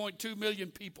 328.2 million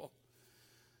people.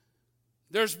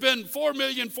 There's been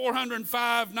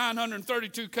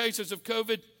 4,405,932 cases of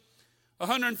COVID,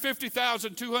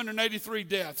 150,283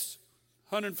 deaths.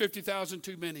 150,000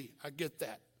 too many. I get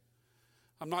that.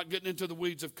 I'm not getting into the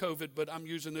weeds of COVID, but I'm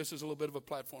using this as a little bit of a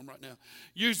platform right now.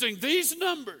 Using these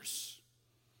numbers,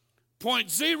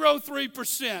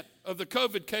 0.03% of the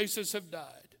COVID cases have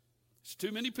died. It's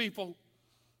too many people,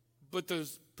 but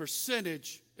the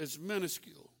percentage is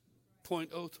minuscule,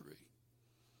 0.03.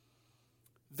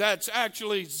 That's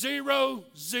actually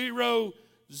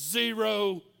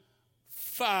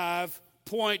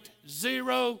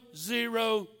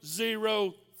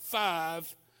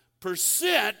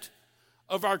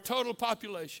of our total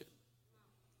population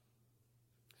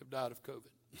have died of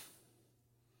COVID.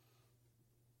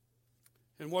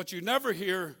 And what you never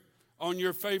hear on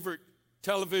your favorite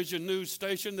television news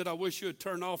station that I wish you would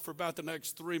turn off for about the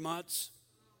next 3 months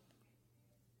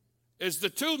is the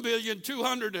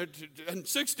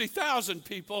 2,260,000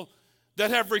 people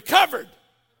that have recovered.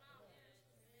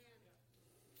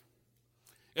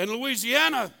 In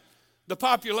Louisiana, the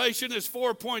population is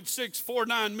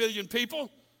 4.649 million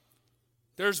people.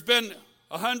 There's been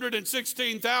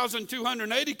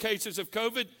 116,280 cases of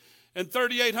COVID and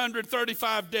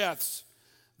 3,835 deaths.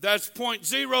 That's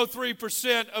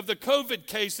 0.03% of the COVID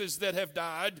cases that have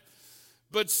died,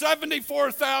 but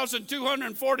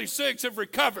 74,246 have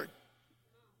recovered.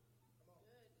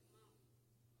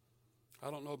 I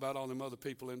don't know about all them other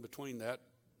people in between that.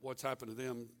 What's happened to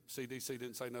them? CDC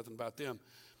didn't say nothing about them.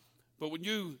 But when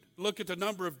you look at the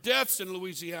number of deaths in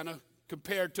Louisiana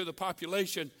compared to the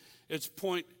population, it's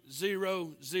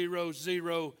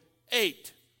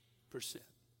 0.0008%.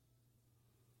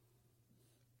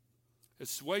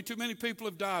 It's way too many people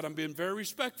have died. I'm being very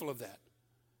respectful of that.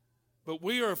 But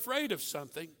we are afraid of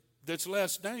something that's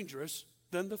less dangerous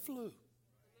than the flu.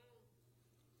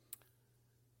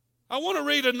 I want to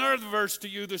read another verse to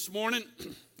you this morning,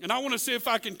 and I want to see if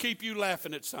I can keep you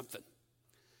laughing at something.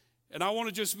 And I want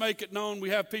to just make it known,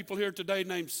 we have people here today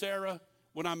named Sarah.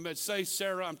 When I say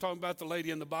Sarah, I'm talking about the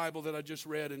lady in the Bible that I just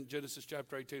read in Genesis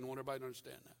chapter 18. I want everybody to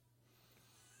understand that.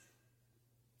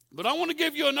 But I want to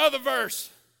give you another verse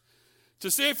to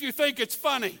see if you think it's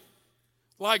funny.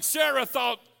 Like Sarah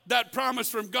thought that promise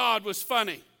from God was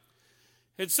funny.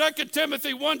 In 2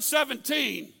 Timothy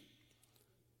 1:17,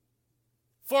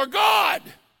 for God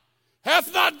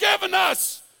hath not given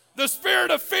us the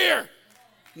spirit of fear.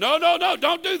 No,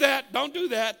 don't do that. Don't do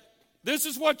that. This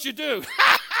is what you do.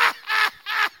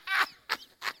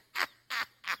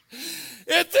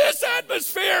 In this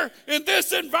atmosphere, in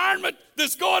this environment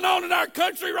that's going on in our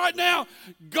country right now,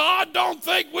 God don't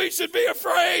think we should be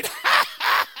afraid.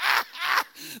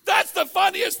 That's the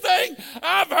funniest thing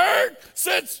I've heard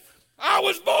since I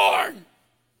was born.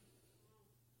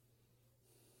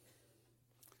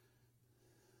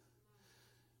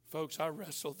 Folks, I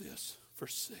wrestled this for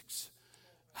 6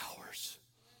 hours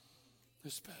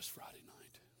this past Friday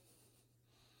night.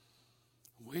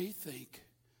 We think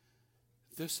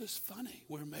this is funny.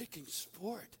 We're making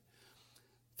sport.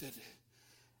 That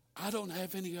I don't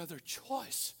have any other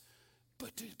choice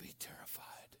but to be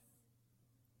terrified.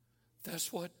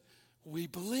 That's what we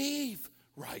believe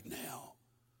right now.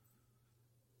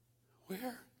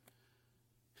 Where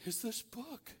is this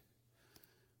book?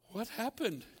 What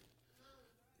happened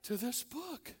to this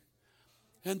book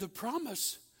and the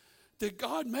promise that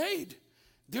God made?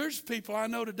 There's people I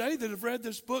know today that have read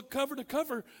this book cover to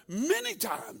cover many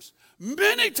times.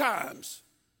 Many times.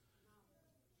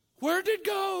 Where did it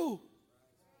go?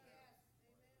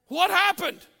 What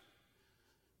happened?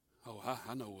 Oh,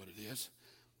 I know what it is.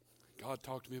 God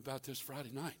talked to me about this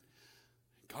Friday night.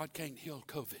 God can't heal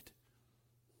COVID.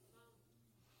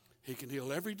 He can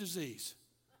heal every disease,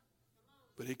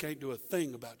 but he can't do a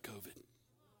thing about COVID.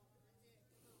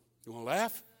 You want to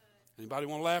laugh? Anybody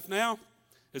want to laugh now?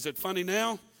 Is it funny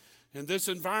now? In this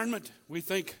environment, we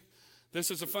think this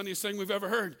is the funniest thing we've ever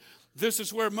heard. This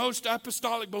is where most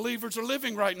apostolic believers are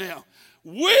living right now.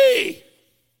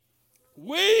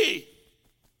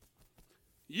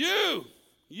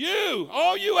 You,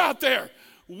 all you out there,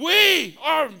 we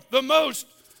are the most,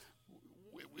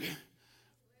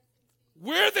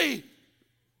 we're the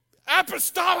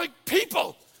apostolic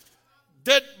people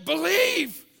that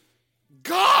believe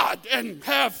God and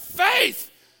have faith.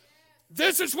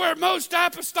 This is where most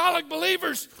apostolic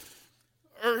believers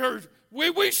are.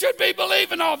 We should be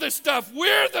believing all this stuff.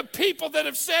 We're the people that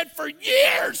have said for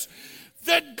years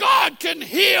that God can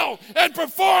heal and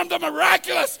perform the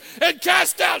miraculous and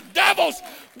cast out devils.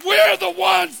 We're the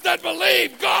ones that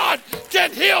believe God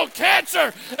can heal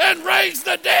cancer and raise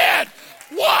the dead.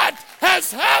 What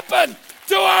has happened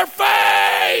to our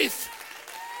faith?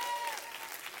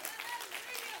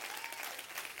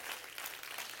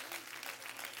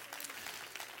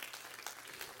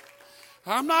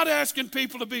 I'm not asking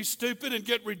people to be stupid and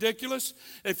get ridiculous.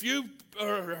 If you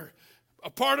are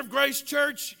a part of Grace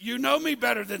Church, you know me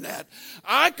better than that.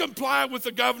 I comply with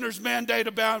the governor's mandate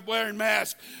about wearing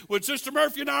masks. When Sister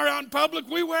Murphy and I are out in public,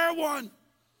 we wear one.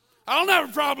 I don't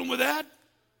have a problem with that.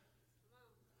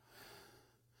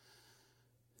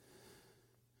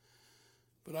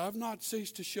 But I've not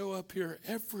ceased to show up here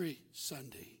every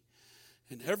Sunday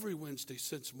and every Wednesday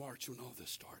since March when all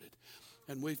this started.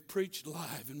 And we've preached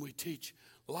live and we teach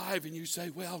live. And you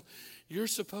say, well, you're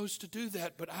supposed to do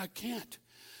that, but I can't.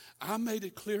 I made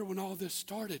it clear when all this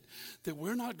started that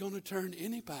we're not going to turn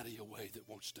anybody away that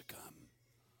wants to come.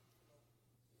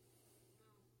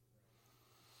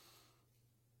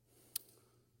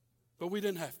 But we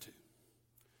didn't have to.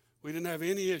 We didn't have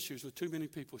any issues with too many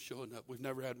people showing up. We've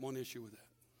never had one issue with that.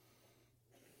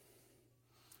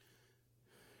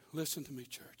 Listen to me,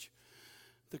 church.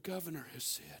 The governor has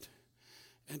said,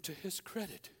 and to his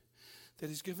credit, that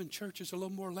he's given churches a little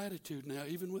more latitude now,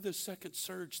 even with this second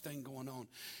surge thing going on.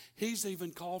 He's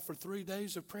even called for 3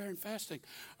 days of prayer and fasting.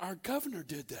 Our governor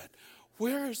did that.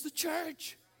 Where is the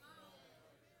church?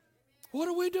 What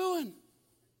are we doing?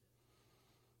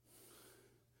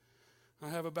 I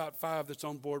have about 5 that's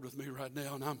on board with me right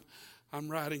now, and I'm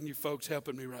writing you folks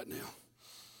helping me right now.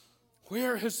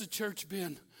 Where has the church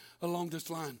been along this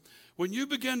line? When you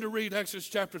begin to read Exodus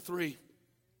chapter 3,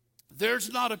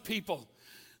 there's not a people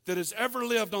that has ever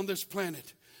lived on this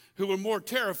planet who were more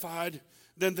terrified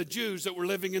than the Jews that were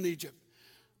living in Egypt.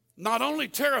 Not only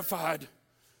terrified,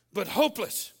 but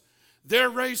hopeless. Their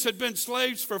race had been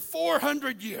slaves for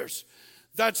 400 years.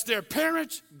 That's their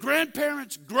parents,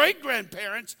 grandparents,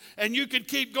 great-grandparents, and you could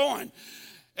keep going.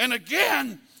 And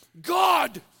again,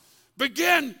 God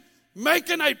began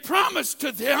making a promise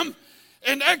to them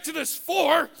in Exodus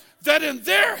 4 that in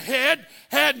their head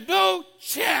had no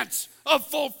chance of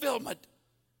fulfillment.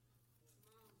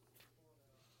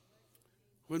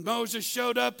 When Moses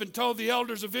showed up and told the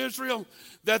elders of Israel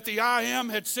that the I Am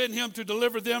had sent him to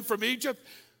deliver them from Egypt,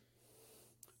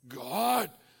 God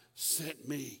sent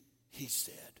me, he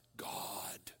said.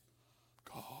 God,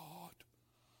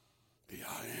 the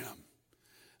I Am.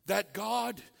 That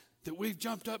God that we've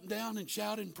jumped up and down and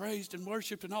shouted and praised and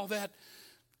worshiped and all that,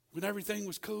 when everything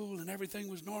was cool and everything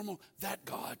was normal, that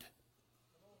God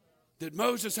that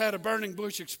Moses had a burning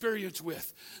bush experience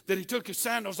with, that he took his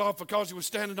sandals off because he was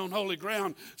standing on holy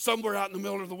ground somewhere out in the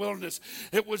middle of the wilderness.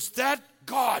 It was that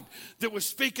God that was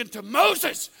speaking to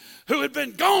Moses, who had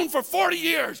been gone for 40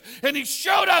 years. And he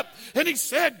showed up and he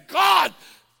said, God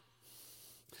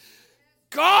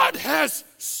has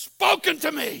spoken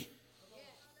to me.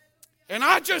 And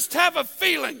I just have a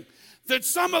feeling that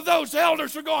some of those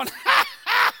elders are going, ha,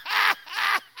 ha, ha, ha,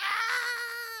 ha.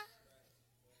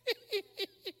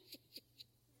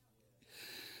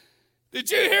 Did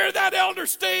you hear that, Elder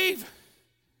Steve?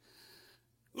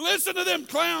 Listen to them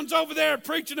clowns over there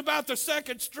preaching about the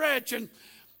second stretch and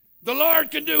the Lord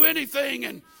can do anything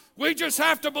and we just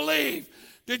have to believe.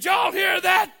 Did y'all hear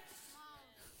that?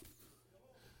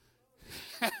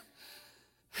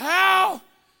 How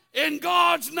in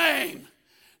God's name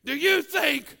do you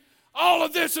think all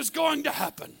of this is going to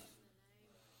happen?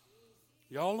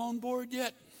 Y'all on board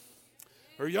yet?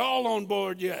 Are y'all on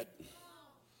board yet?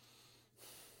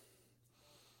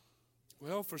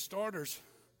 Well, for starters,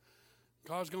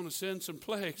 God's going to send some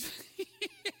plagues.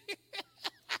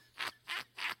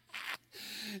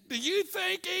 Do you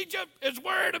think Egypt is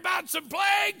worried about some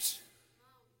plagues?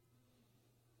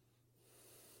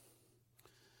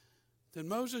 Then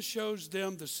Moses shows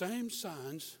them the same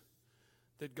signs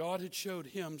that God had showed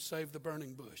him, save the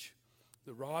burning bush.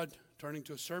 The rod turning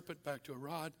to a serpent, back to a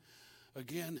rod.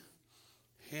 Again,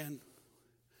 hand,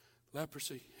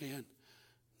 leprosy, hand,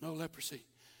 no leprosy.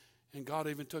 And God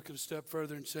even took it a step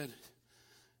further and said,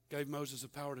 gave Moses the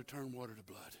power to turn water to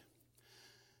blood.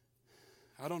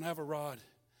 I don't have a rod,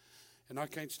 and I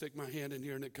can't stick my hand in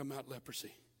here and it come out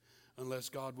leprosy unless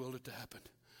God willed it to happen.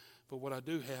 But what I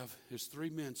do have is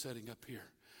 3 men sitting up here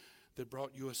that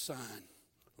brought you a sign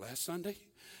last Sunday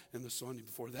and the Sunday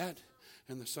before that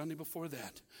and the Sunday before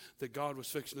that God was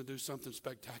fixing to do something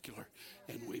spectacular,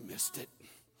 and we missed it.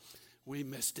 We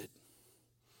missed it.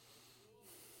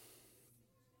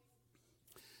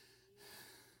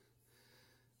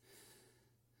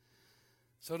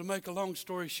 So to make a long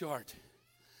story short,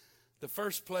 the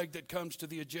first plague that comes to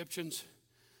the Egyptians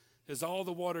is all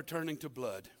the water turning to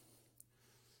blood.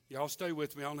 Y'all stay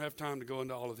with me. I don't have time to go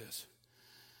into all of this.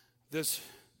 This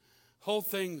whole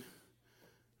thing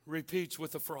repeats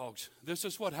with the frogs. This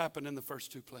is what happened in the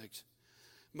first 2 plagues.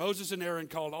 Moses and Aaron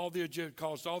caused all the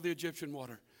Egyptian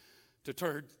water to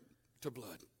turn to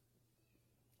blood.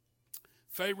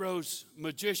 Pharaoh's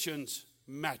magicians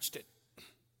matched it.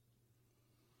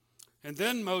 And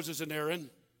then Moses and Aaron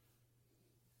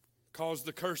caused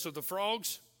the curse of the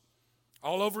frogs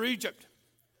all over Egypt.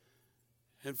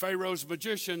 And Pharaoh's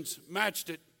magicians matched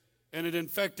it, and it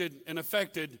infected and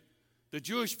affected the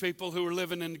Jewish people who were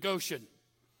living in Goshen.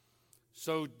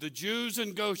 So the Jews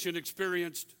in Goshen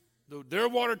experienced their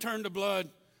water turned to blood,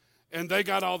 and they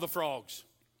got all the frogs.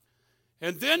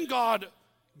 And then God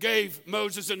gave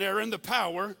Moses and Aaron the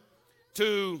power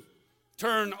to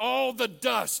turn all the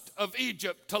dust of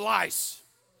Egypt to lice.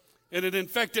 And it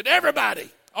infected everybody,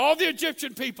 all the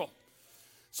Egyptian people.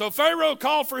 So Pharaoh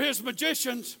called for his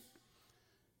magicians,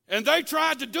 and they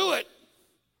tried to do it,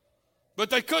 but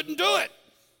they couldn't do it.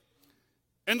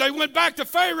 And they went back to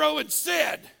Pharaoh and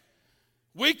said,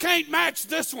 we can't match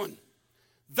this one.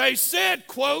 They said,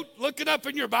 quote, look it up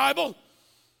in your Bible,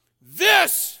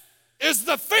 this is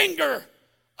the finger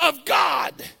of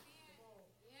God.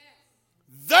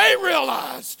 They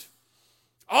realized,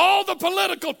 all the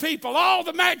political people, all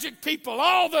the magic people,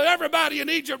 everybody in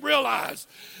Egypt realized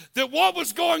that what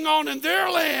was going on in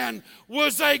their land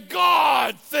was a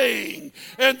God thing,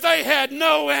 and they had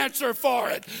no answer for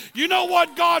it. You know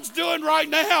what God's doing right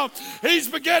now? He's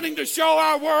beginning to show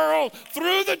our world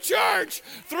through the church,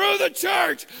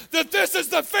 that this is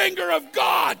the finger of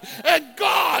God, and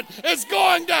God is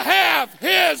going to have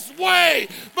his way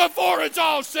before it's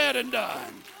all said and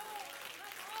done.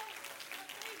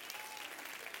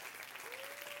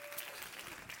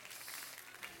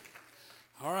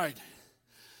 All right.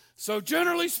 So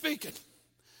generally speaking,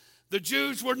 the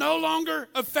Jews were no longer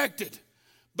affected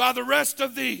by the rest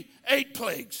of the 8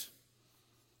 plagues.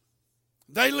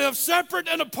 They lived separate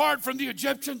and apart from the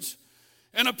Egyptians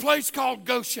in a place called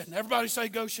Goshen. Everybody say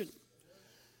Goshen.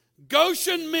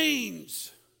 Goshen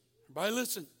means, everybody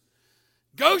listen,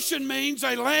 Goshen means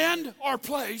a land or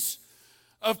place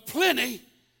of plenty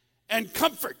and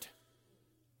comfort.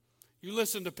 You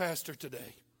listen to Pastor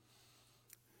today.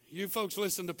 You folks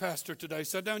listen to Pastor today.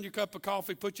 Set down your cup of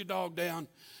coffee, put your dog down.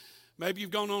 Maybe you've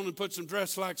gone on and put some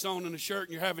dress slacks on and a shirt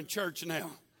and you're having church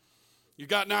now. You've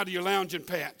gotten out of your lounging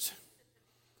pants.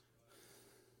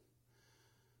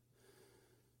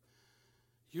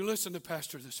 You listen to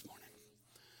Pastor this morning.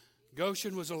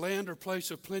 Goshen was a land or place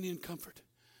of plenty and comfort.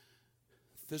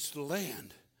 This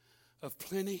land of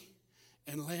plenty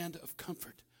and land of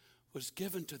comfort was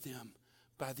given to them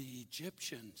by the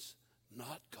Egyptians,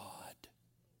 not God.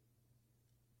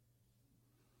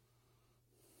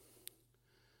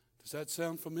 Does that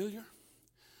sound familiar?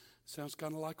 Sounds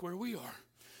kind of like where we are.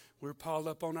 We're piled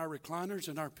up on our recliners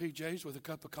and our PJs with a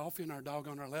cup of coffee and our dog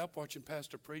on our lap, watching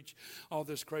Pastor preach all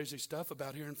this crazy stuff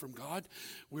about hearing from God.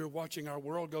 We're watching our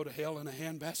world go to hell in a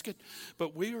handbasket,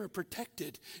 but we are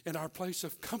protected in our place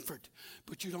of comfort.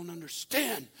 But you don't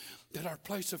understand that our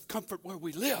place of comfort where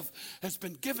we live has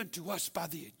been given to us by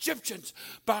the Egyptians,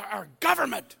 by our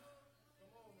government.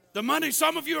 The money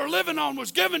some of you are living on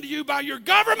was given to you by your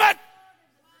government.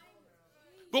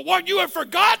 But what you have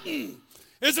forgotten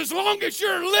is as long as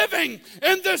you're living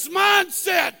in this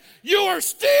mindset, you are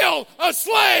still a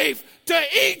slave to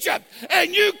Egypt,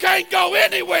 and you can't go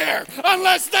anywhere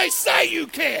unless they say you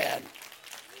can.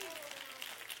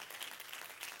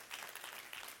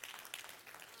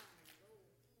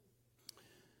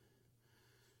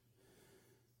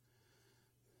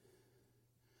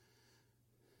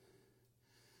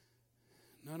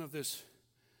 None of this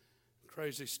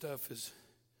crazy stuff is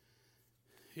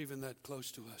even that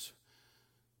close to us.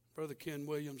 Brother Ken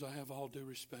Williams, I have all due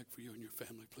respect for you and your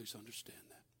family. Please understand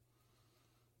that.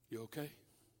 You okay? Okay.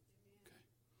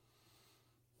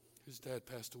 His dad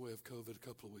passed away of COVID a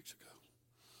couple of weeks ago.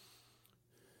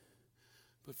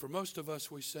 But for most of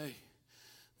us, we say,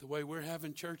 the way we're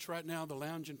having church right now, the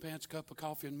lounging pants, cup of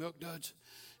coffee, and milk duds,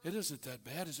 it isn't that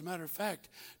bad. As a matter of fact,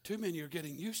 too many are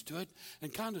getting used to it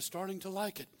and kind of starting to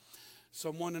like it.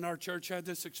 Someone in our church had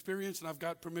this experience, and I've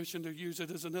got permission to use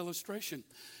it as an illustration.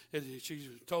 She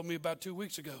told me about 2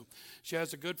 weeks ago. She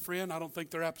has a good friend. I don't think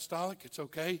they're apostolic. It's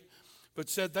okay. But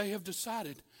said they have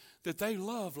decided that they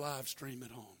love live stream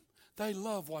at home. They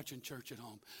love watching church at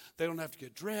home. They don't have to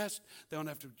get dressed. They don't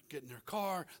have to get in their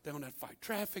car. They don't have to fight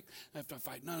traffic. They have to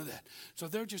fight none of that. So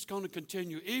they're just going to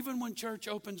continue. Even when church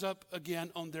opens up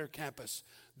again on their campus,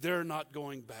 they're not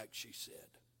going back, she said.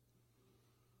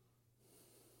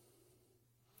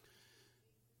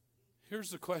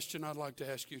 Here's the question I'd like to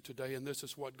ask you today, and this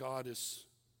is what God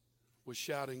was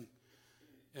shouting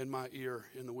in my ear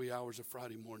in the wee hours of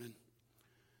Friday morning.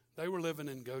 They were living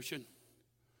in Goshen.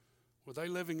 Were they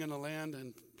living in a land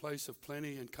and place of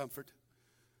plenty and comfort?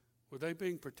 Were they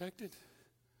being protected,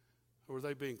 or were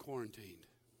they being quarantined?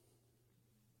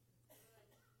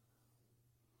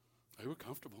 They were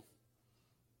comfortable.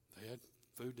 They had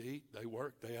food to eat. They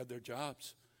worked. They had their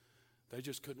jobs. They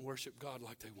just couldn't worship God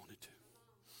like they wanted to.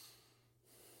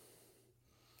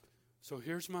 So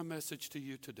here's my message to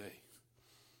you today.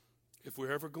 If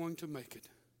we're ever going to make it,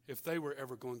 if they were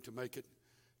ever going to make it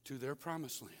to their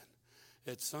promised land,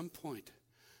 at some point,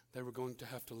 they were going to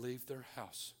have to leave their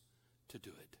house to do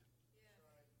it.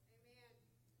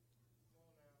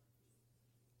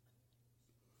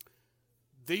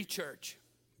 The church,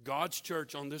 God's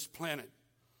church on this planet,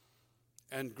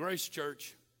 and Grace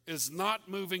Church is not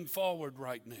moving forward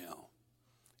right now.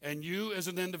 And you as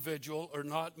an individual are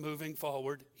not moving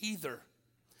forward either.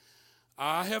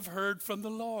 I have heard from the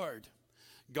Lord.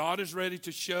 God is ready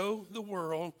to show the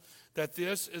world that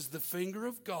this is the finger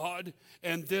of God,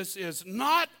 and this is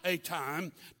not a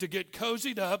time to get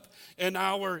cozied up in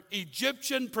our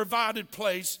Egyptian-provided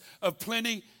place of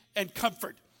plenty and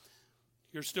comfort.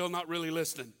 You're still not really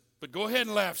listening, but go ahead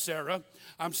and laugh, Sarah.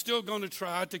 I'm still going to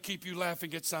try to keep you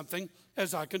laughing at something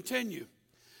as I continue.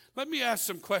 Let me ask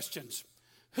some questions.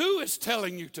 Who is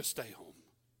telling you to stay home?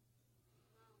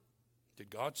 Did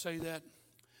God say that?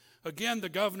 Again, the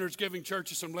governor's giving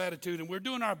churches some latitude, and we're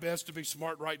doing our best to be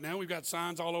smart right now. We've got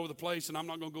signs all over the place, and I'm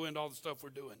not going to go into all the stuff we're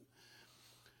doing.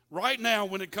 Right now,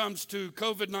 when it comes to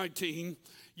COVID-19,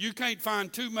 you can't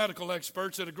find two medical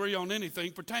experts that agree on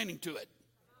anything pertaining to it.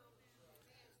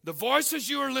 The voices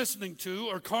you are listening to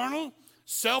are carnal,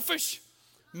 selfish.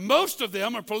 Most of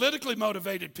them are politically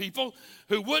motivated people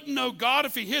who wouldn't know God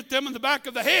if he hit them in the back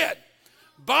of the head.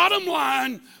 Bottom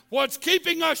line, what's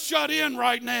keeping us shut in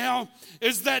right now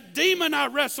is that demon I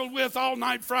wrestled with all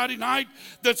night Friday night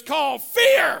that's called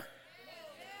fear.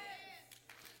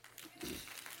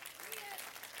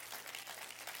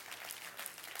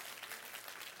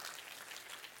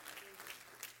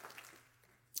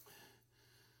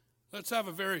 Let's have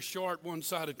a very short,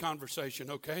 one-sided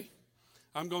conversation, okay?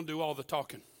 I'm going to do all the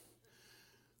talking.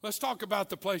 Let's talk about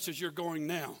the places you're going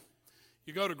now.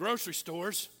 You go to grocery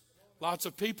stores, lots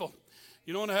of people.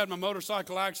 You know when I had my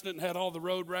motorcycle accident and had all the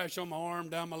road rash on my arm,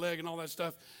 down my leg and all that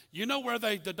stuff? You know where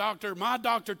my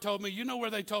doctor told me, you know where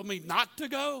they told me not to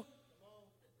go?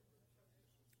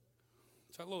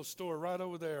 It's that little store right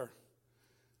over there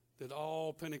that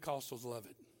all Pentecostals love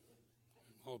it.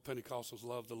 All Pentecostals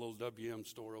love the little WM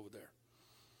store over there.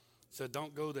 Said,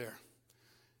 don't go there.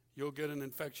 You'll get an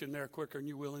infection there quicker than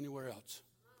you will anywhere else.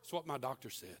 That's what my doctor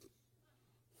said.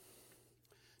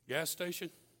 Gas station,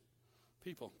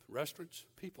 people. Restaurants,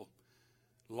 people.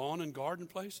 Lawn and garden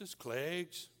places,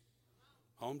 Clegg's,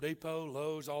 Home Depot,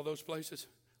 Lowe's, all those places.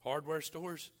 Hardware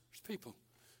stores, there's people.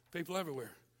 People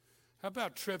everywhere. How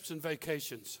about trips and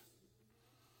vacations?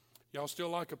 Y'all still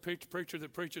like a preacher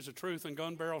that preaches the truth and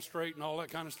gun barrel straight and all that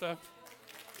kind of stuff?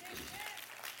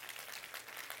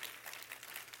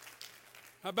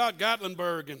 How about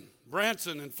Gatlinburg and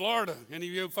Branson in Florida? Any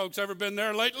of you folks ever been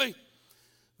there lately?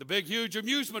 The big, huge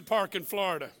amusement park in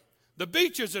Florida. The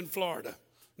beaches in Florida.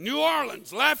 New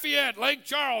Orleans, Lafayette, Lake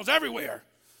Charles, everywhere.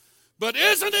 But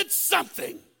isn't it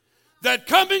something that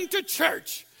coming to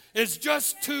church is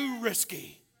just too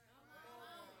risky?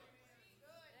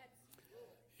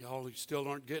 Y'all still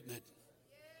aren't getting it.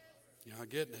 You're not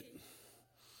getting it.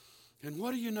 And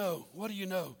what do you know? What do you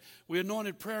know? We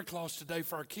anointed prayer cloths today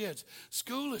for our kids.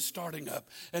 School is starting up,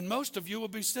 and most of you will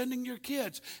be sending your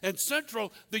kids. And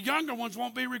Central, the younger ones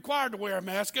won't be required to wear a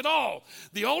mask at all.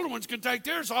 The older ones can take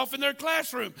theirs off in their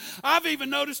classroom. I've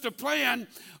even noticed a plan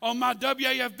on my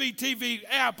WAFB TV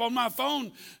app on my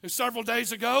phone several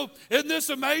days ago. Isn't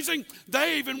this amazing?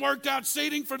 They even worked out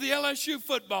seating for the LSU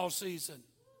football season.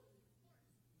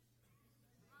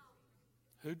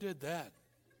 Who did that?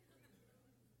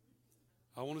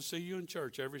 I want to see you in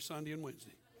church every Sunday and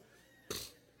Wednesday.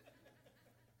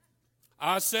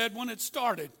 I said when it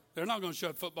started, they're not going to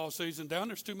shut football season down.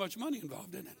 There's too much money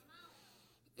involved in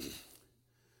it.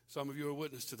 Some of you are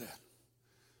witness to that.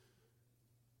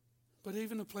 But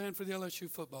even a plan for the LSU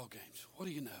football games, what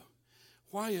do you know?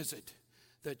 Why is it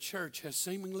that church has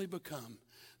seemingly become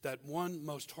that one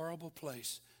most horrible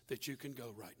place that you can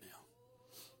go right now?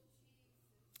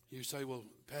 You say, well,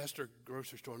 pastor,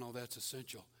 grocery store and all that's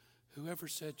essential. Whoever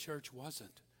said church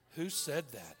wasn't? Who said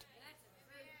that?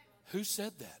 Who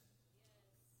said that?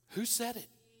 Who said it?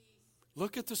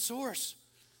 Look at the source.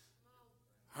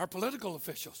 Our political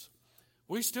officials.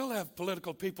 We still have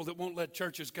political people that won't let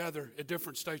churches gather at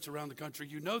different states around the country.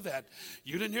 You know that.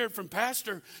 You didn't hear it from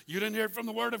pastor. You didn't hear it from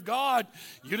the Word of God.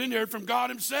 You didn't hear it from God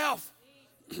himself.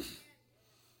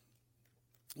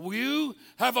 You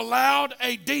have allowed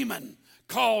a demon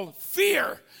called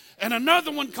fear and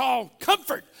another one called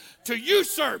comfort to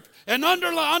usurp and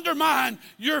undermine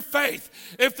your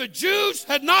faith. If the Jews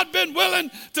had not been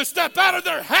willing to step out of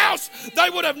their house,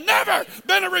 they would have never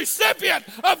been a recipient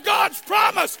of God's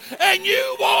promise, and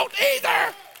you won't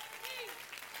either.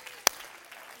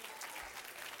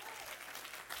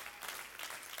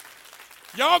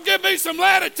 Y'all give me some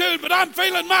latitude, but I'm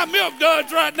feeling my milk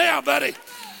duds right now, buddy.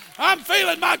 I'm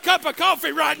feeling my cup of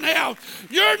coffee right now.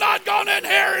 You're not going to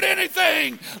inherit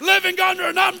anything living under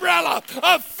an umbrella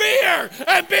of fear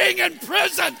and being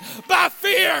imprisoned by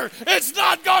fear. It's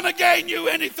not going to gain you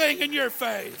anything in your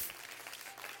faith.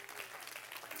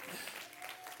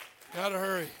 Gotta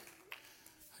hurry.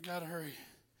 I gotta hurry.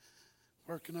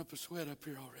 Working up a sweat up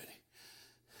here already.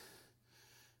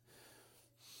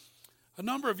 A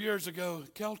number of years ago,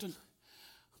 Kelton,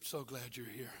 I'm so glad you're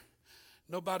here.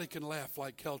 Nobody can laugh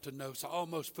like Kelton knows. I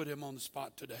almost put him on the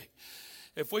spot today.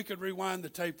 If we could rewind the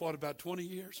tape, what, about 20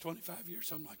 years, 25 years,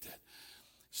 something like that.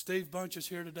 Steve Bunch is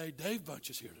here today. Dave Bunch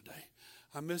is here today.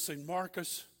 I'm missing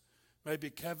Marcus, maybe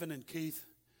Kevin and Keith,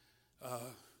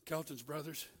 Kelton's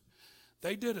brothers.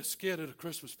 They did a skit at a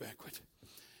Christmas banquet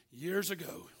years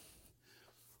ago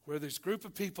where this group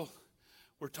of people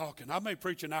were talking. I may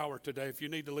preach an hour today. If you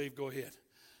need to leave, go ahead.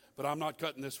 But I'm not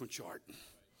cutting this one short.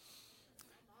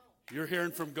 You're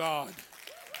hearing from God.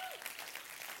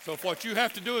 So if what you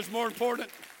have to do is more important,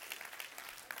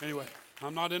 anyway,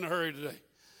 I'm not in a hurry today.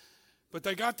 But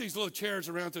they got these little chairs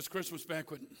around this Christmas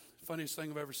banquet. Funniest thing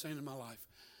I've ever seen in my life.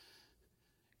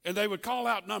 And they would call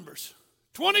out numbers.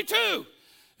 22.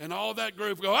 And all that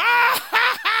group go, ah,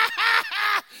 ha, ha, ha,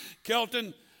 ha.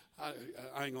 Kelton, I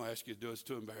ain't going to ask you to do it. It's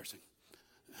too embarrassing.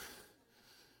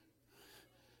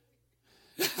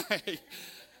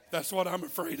 That's what I'm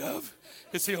afraid of,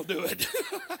 is he'll do it.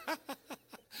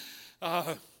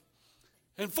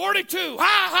 And 42,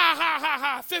 ha, ha, ha, ha,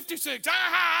 ha, 56, ha, ha,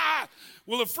 ha.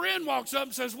 Well, a friend walks up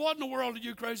and says, what in the world are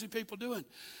you crazy people doing?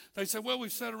 They said, well,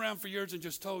 we've sat around for years and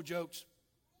just told jokes.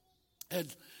 And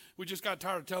we just got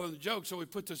tired of telling the jokes, so we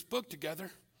put this book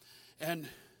together, and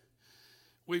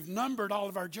we've numbered all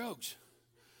of our jokes.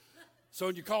 So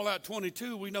when you call out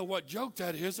 22, we know what joke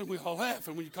that is, and we all laugh.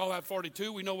 And when you call out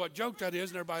 42, we know what joke that is,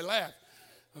 and everybody laughs.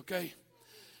 Okay?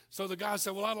 So the guy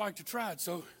said, well, I'd like to try it.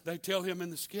 So they tell him in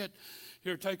the skit,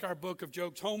 here, take our book of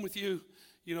jokes home with you,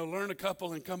 learn a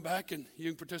couple and come back, and you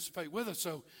can participate with us.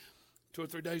 So 2 or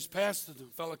 3 days passed, and the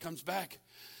fella comes back.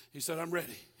 He said, I'm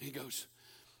ready. He goes,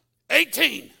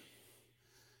 18.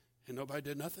 And nobody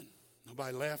did nothing.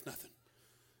 Nobody laughed, nothing.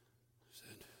 He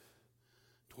said,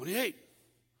 28.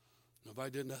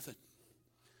 Nobody did nothing.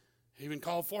 He even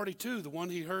called 42, the one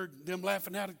he heard them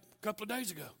laughing at a couple of days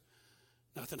ago.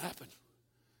 Nothing happened.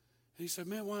 And he said,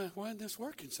 man, why isn't this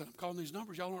working? He said, I'm calling these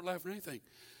numbers. Y'all aren't laughing at anything.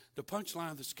 The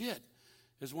punchline of the skit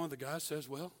is one of the guys says,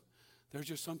 well, there's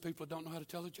just some people that don't know how to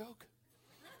tell a joke.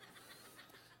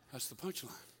 That's the punchline.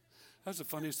 That's the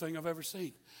funniest thing I've ever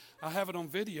seen. I have it on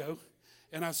video,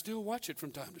 and I still watch it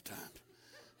from time to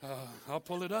time. I'll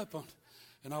pull it up,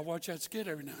 and I'll watch that skit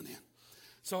every now and then.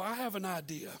 So I have an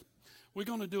idea. We're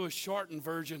going to do a shortened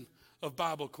version of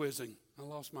Bible quizzing. I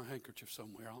lost my handkerchief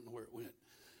somewhere. I don't know where it went.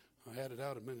 I had it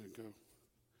out a minute ago.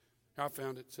 I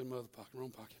found it. It's in my other pocket, wrong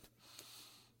pocket.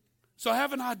 So I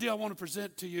have an idea I want to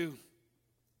present to you.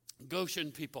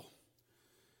 Goshen people.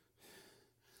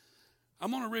 I'm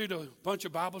going to read a bunch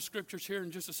of Bible scriptures here in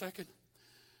just a second.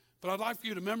 But I'd like for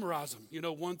you to memorize them.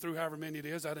 1 through however many it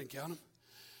is. I didn't count them.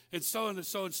 And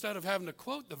so instead of having to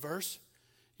quote the verse,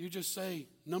 you just say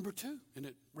number 2, and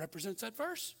it represents that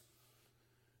verse.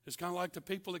 It's kind of like the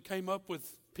people that came up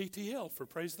with PTL for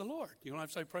praise the Lord. You don't have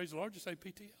to say praise the Lord, just say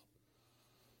PTL.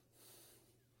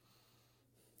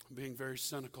 I'm being very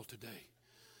cynical today,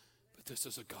 but this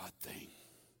is a God thing.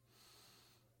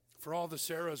 For all the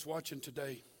Sarahs watching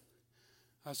today,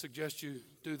 I suggest you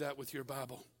do that with your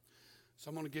Bible. So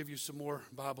I'm going to give you some more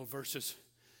Bible verses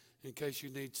in case you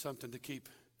need something to keep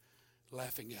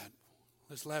laughing at.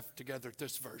 Let's laugh together at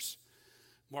this verse.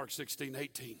 Mark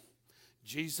 16:18.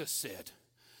 Jesus said,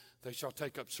 they shall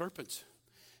take up serpents,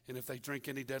 and if they drink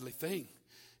any deadly thing,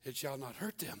 it shall not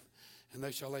hurt them. And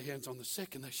they shall lay hands on the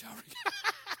sick, and they shall...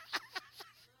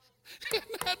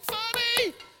 Isn't that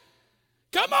funny?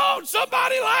 Come on,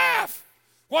 somebody laugh.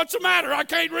 What's the matter? I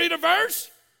can't read a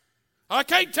verse? I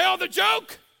can't tell the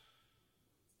joke?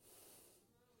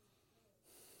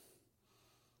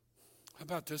 How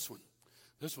about this one?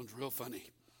 This one's real funny.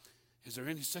 Is there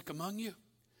any sick among you?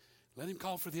 Let him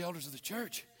call for the elders of the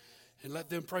church and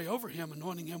let them pray over him,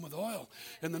 anointing him with oil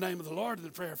in the name of the Lord, and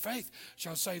the prayer of faith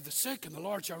shall save the sick, and the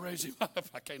Lord shall raise him up.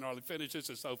 I can't hardly finish. This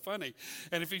is so funny.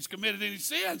 And if he's committed any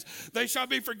sins, they shall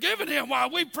be forgiven him. While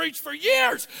we preach for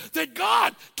years that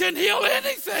God can heal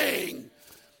anything.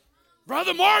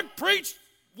 Brother Mark preached,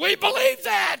 we believe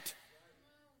that.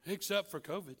 Except for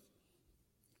COVID.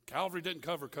 Calvary didn't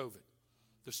cover COVID.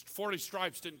 The 40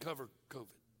 stripes didn't cover COVID.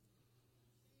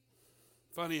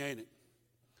 Funny, ain't it?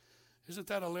 Isn't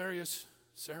that hilarious,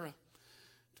 Sarah,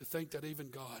 to think that even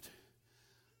God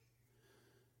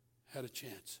had a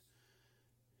chance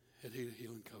at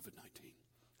healing COVID-19?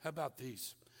 How about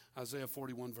these? Isaiah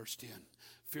 41, verse 10.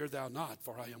 Fear thou not,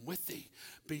 for I am with thee.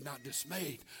 Be not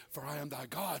dismayed, for I am thy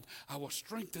God. I will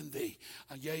strengthen thee.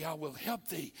 Yea, I will help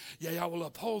thee. Yea, I will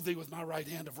uphold thee with my right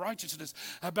hand of righteousness.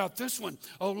 How about this one?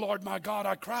 O Lord my God,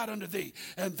 I cried unto thee,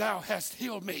 and thou hast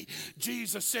healed me.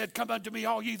 Jesus said, come unto me,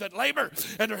 all ye that labor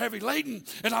and are heavy laden,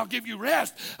 and I'll give you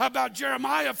rest. How about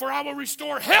Jeremiah? For I will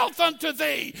restore health unto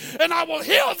thee, and I will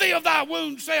heal thee of thy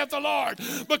wounds, saith the Lord.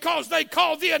 Because they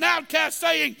called thee an outcast,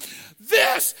 saying,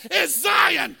 this is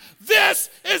Zion.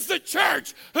 This is the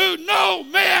church who no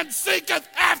man seeketh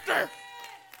after.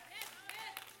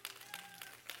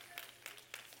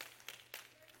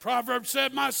 Proverbs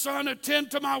said, my son,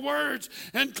 attend to my words,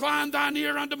 incline thine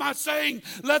ear unto my saying.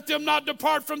 Let them not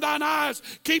depart from thine eyes.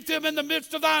 Keep them in the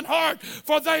midst of thine heart,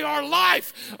 for they are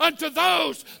life unto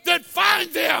those that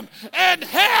find them, and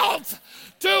health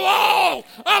to all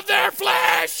of their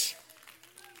flesh.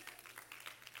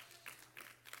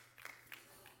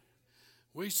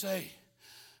 We say,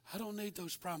 I don't need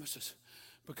those promises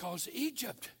because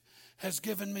Egypt has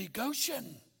given me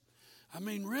Goshen. I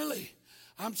mean, really,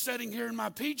 I'm sitting here in my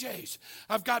PJs.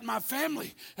 I've got my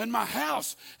family and my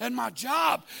house and my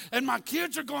job, and my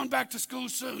kids are going back to school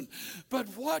soon. But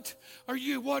what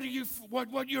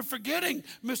you're forgetting,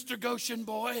 Mr. Goshen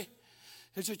boy,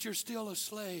 is that you're still a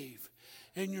slave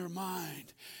in your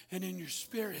mind and in your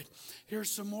spirit.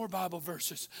 Here's some more Bible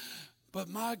verses. But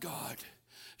my God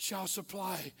shall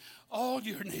supply all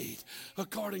your need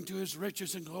according to his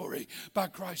riches and glory by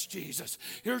Christ Jesus.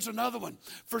 Here's another one.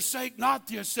 Forsake not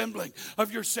the assembling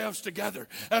of yourselves together,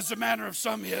 as the manner of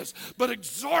some is, but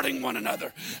exhorting one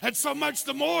another. And so much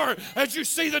the more as you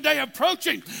see the day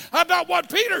approaching. How about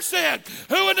what Peter said?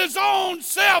 Who in his own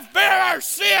self bare our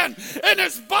sin in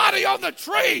his body on the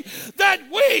tree, that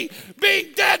we,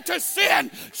 being dead to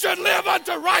sin, should live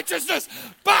unto righteousness,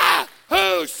 by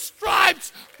whose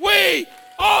stripes we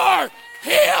are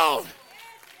healed.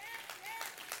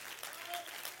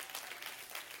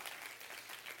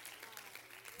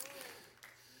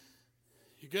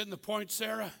 You getting the point,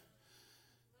 Sarah?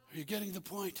 Are you getting the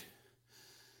point?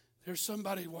 There's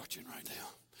somebody watching right now,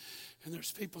 and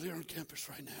there's people here on campus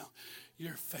right now.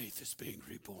 Your faith is being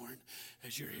reborn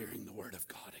as you're hearing the word of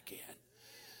God again.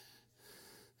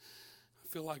 I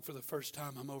feel like for the first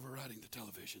time I'm overriding the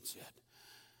television set.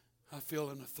 I feel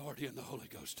an authority in the Holy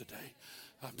Ghost today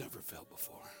I've never felt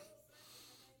before.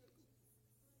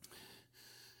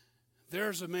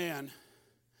 There's a man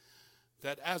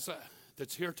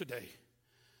that's here today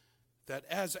that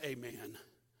as a man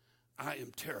I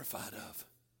am terrified of.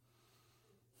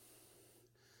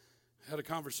 I had a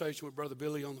conversation with Brother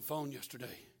Billy on the phone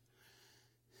yesterday.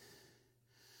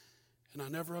 And I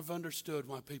never have understood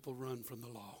why people run from the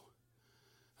law.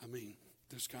 I mean,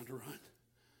 this kind of run.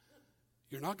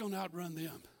 You're not going to outrun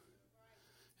them.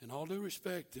 In all due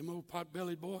respect, them old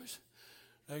pot-bellied boys,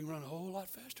 they can run a whole lot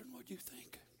faster than what you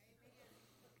think.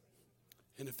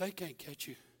 And if they can't catch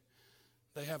you,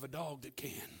 they have a dog that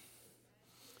can.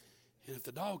 And if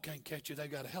the dog can't catch you,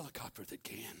 they've got a helicopter that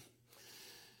can.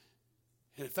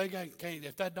 And if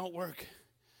if that don't work,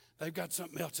 they've got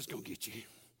something else that's going to get you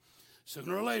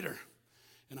sooner or later.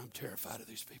 And I'm terrified of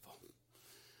these people.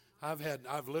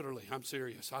 I'm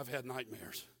serious. I've had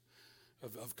nightmares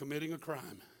of committing a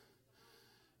crime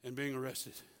and being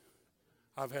arrested.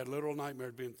 I've had literal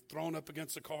nightmares being thrown up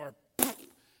against the car,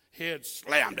 head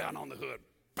slammed down on the hood.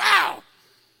 Pow!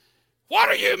 What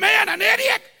are you, man, an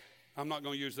idiot? I'm not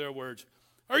going to use their words.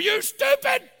 Are you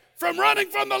stupid from running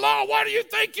from the law? What do you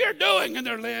think you're doing? And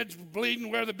their legs bleeding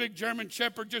where the big German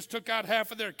shepherd just took out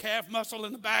half of their calf muscle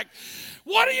in the back.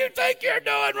 What do you think you're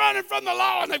doing running from the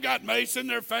law? And they've got mace in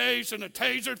their face and a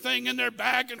taser thing in their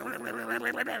back. And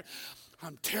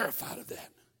I'm terrified of that.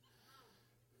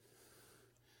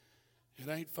 It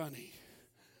ain't funny.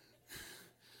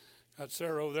 Got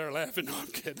Sarah over there laughing. No, I'm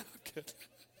kidding.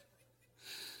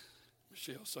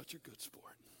 Michelle's such a good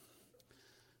sport.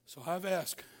 So I've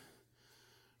asked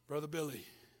Brother Billy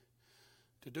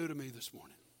to do to me this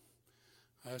morning.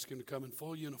 I asked him to come in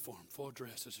full uniform, full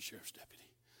dress as a sheriff's deputy.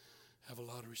 I have a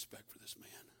lot of respect for this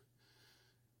man.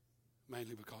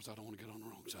 Mainly because I don't want to get on the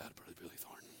wrong side of Brother Billy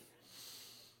Thornton.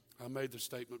 I made the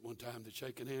statement one time that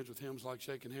shaking hands with him is like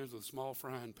shaking hands with a small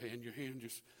frying pan. Your hand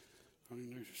just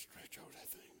stretch over that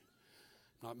thing.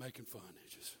 Not making fun.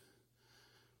 It's just.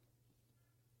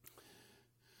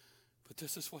 But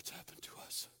this is what's happened to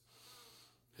us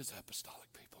as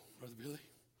apostolic people. Brother Billy, it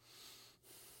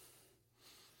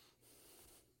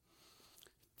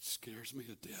scares me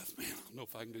to death, man. I don't know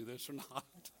if I can do this or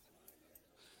not.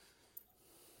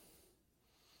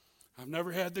 I've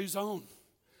never had these on.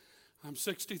 I'm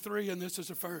 63 and this is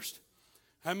the first.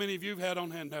 How many of you have had on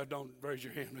hand? Now don't raise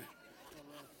your hand, man.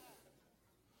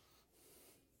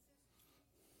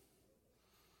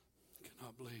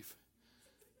 Cannot believe.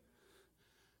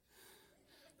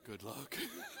 Good luck.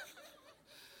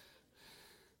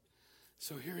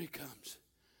 So here he comes.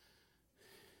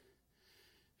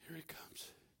 Here he comes.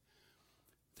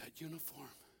 That uniform,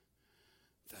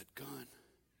 that gun,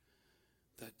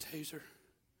 that taser,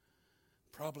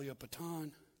 probably a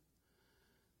baton,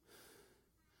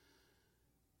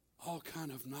 all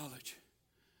kind of knowledge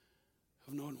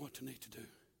of knowing what to need to do.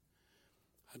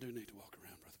 I do need to walk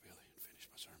around, Brother Billy, and finish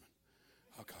my sermon.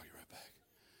 I'll call you right back.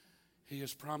 He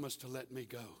has promised to let me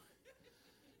go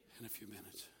in a few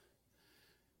minutes.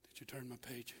 Did you turn my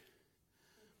page?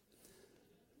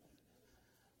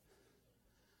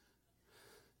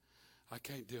 I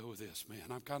can't deal with this, man.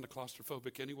 I'm kind of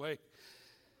claustrophobic anyway.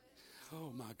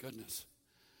 Oh, my goodness.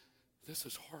 This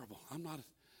is horrible. I'm not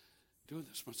doing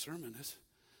this my sermon.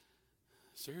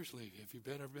 Seriously, if you've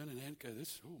ever been in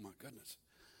handcuffs, oh, my goodness.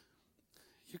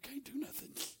 You can't do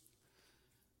nothing.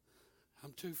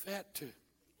 I'm too fat to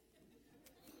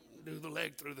do the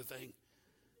leg through the thing.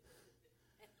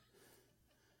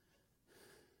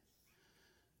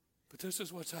 But this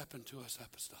is what's happened to us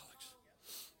apostolics.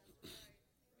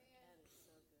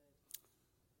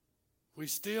 We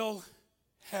still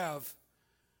have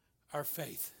our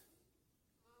faith.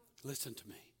 Listen to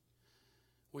me.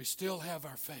 We still have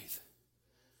our faith,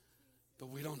 but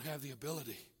we don't have the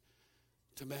ability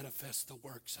to manifest the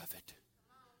works of it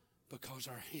because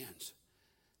our hands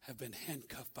have been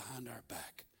handcuffed behind our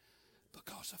back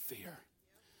because of fear.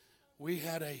 We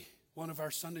had one of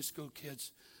our Sunday school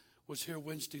kids was here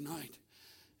Wednesday night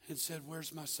and said,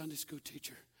 "Where's my Sunday school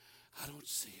teacher? I don't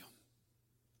see him."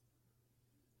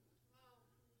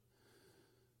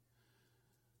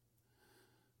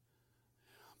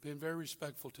 I'm being very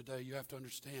respectful today. You have to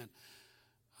understand.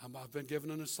 I've been given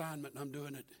an assignment and I'm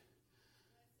doing it.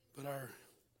 But a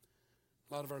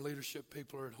lot of our leadership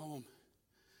people are at home,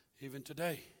 even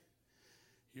today.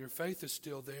 Your faith is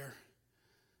still there,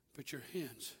 but your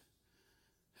hands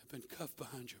have been cuffed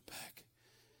behind your back.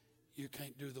 You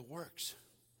can't do the works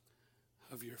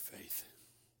of your faith.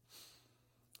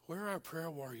 Where are our prayer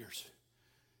warriors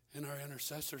and our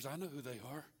intercessors? I know who they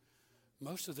are.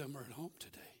 Most of them are at home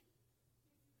today.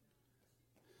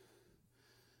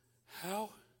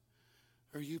 How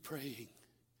are you praying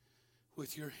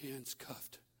with your hands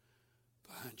cuffed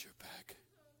behind your back?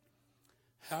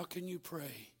 How can you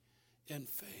pray in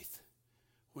faith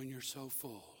when you're so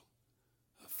full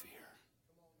of fear?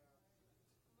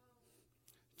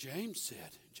 James said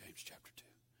in James chapter 2,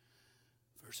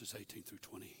 verses 18 through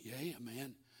 20, "Yea, a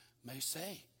man may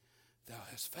say, Thou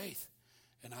hast faith,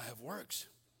 and I have works.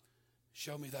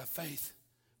 Show me thy faith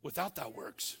without thy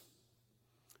works,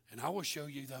 and I will show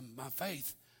you my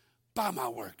faith by my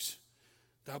works.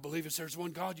 Thou believest there's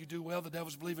one God, you do well, the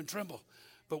devils believe and tremble.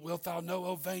 But wilt thou know,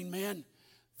 O vain man,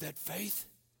 that faith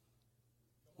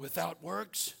without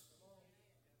works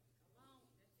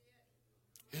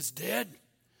is dead.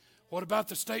 What about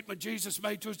the statement Jesus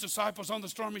made to his disciples on the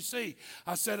stormy sea?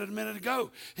 I said it a minute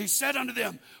ago. He said unto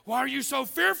them, why are you so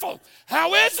fearful?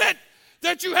 How is it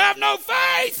that you have no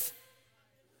faith?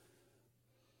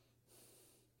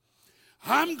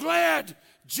 I'm glad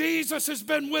Jesus has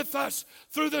been with us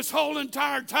through this whole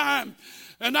entire time.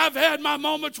 And I've had my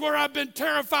moments where I've been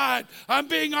terrified. I'm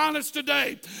being honest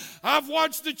today. I've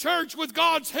watched the church with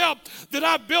God's help that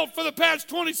I've built for the past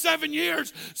 27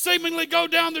 years seemingly go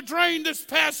down the drain this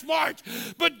past March.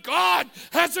 But God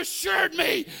has assured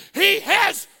me He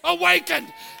has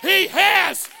awakened. He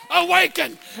has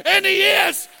awakened. And He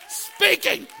is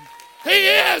speaking. He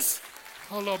is.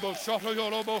 Oh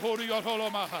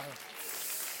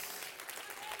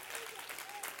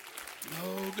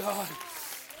God.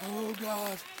 Oh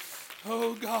God,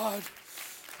 oh God,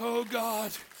 oh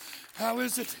God, how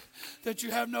is it that you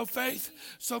have no faith?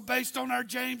 So based on our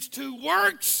James 2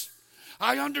 works,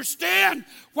 I understand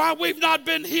why we've not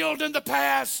been healed in the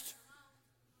past.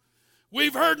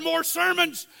 We've heard more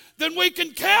sermons than we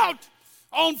can count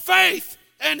on faith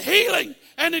and healing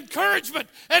and encouragement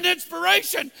and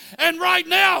inspiration. And right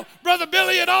now, Brother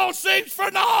Billy, it all seems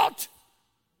for naught.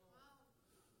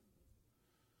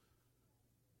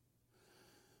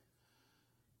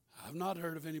 I've not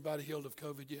heard of anybody healed of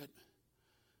COVID yet.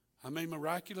 I may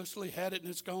miraculously had it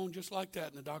and it's gone just like that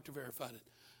and the doctor verified it.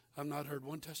 I've not heard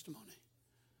one testimony.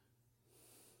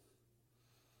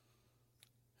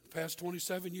 In the past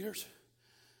 27 years,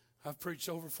 I've preached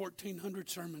over 1,400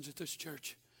 sermons at this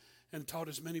church and taught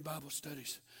as many Bible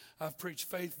studies. I've preached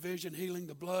faith, vision, healing,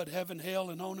 the blood, heaven,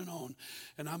 hell, and on.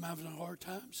 And I'm having a hard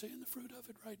time seeing the fruit of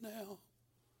it right now.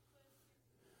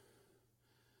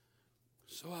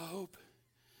 So I hope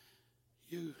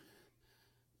you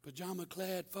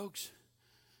pajama-clad folks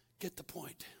get the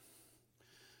point.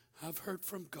 I've heard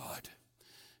from God,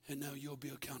 and now you'll be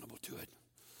accountable to it.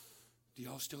 Do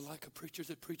y'all still like a preacher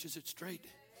that preaches it straight?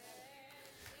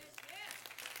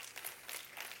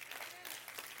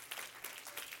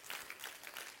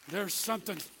 There's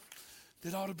something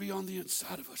that ought to be on the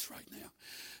inside of us right now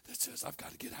that says, I've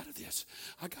got to get out of this.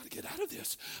 I got to get out of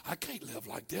this. I can't live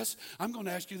like this. I'm going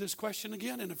to ask you this question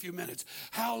again in a few minutes.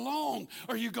 How long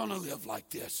are you going to live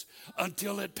like this?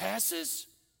 Until it passes?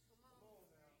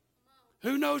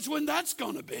 Who knows when that's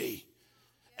going to be?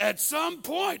 At some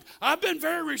point, I've been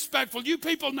very respectful. You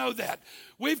people know that.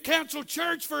 We've canceled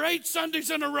church for 8 Sundays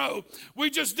in a row.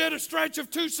 We just did a stretch of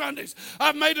 2 Sundays.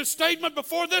 I've made a statement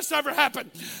before this ever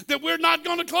happened that we're not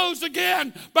going to close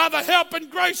again. By the help and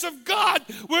grace of God,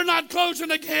 we're not closing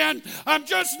again. I'm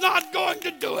just not going to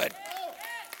do it.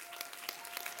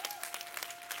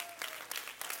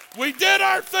 We did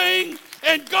our thing,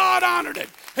 and God honored it.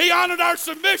 He honored our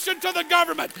submission to the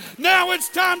government. Now it's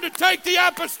time to take the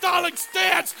apostolic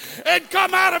stance and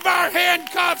come out of our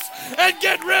handcuffs and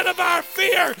get rid of our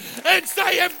fear and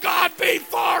say, if God be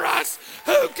for us,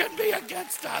 who can be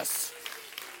against us?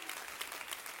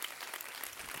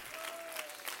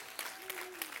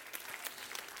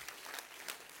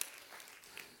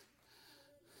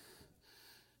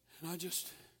 And I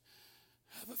just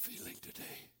have a feeling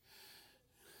today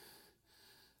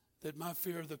that my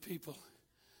fear of the people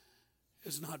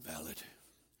is not valid.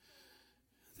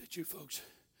 That you folks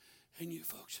and you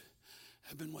folks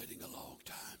have been waiting a long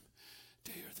time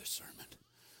to hear this sermon.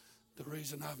 The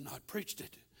reason I've not preached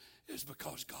it is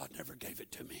because God never gave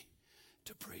it to me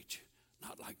to preach.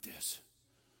 Not like this.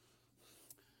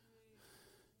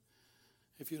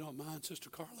 If you don't mind,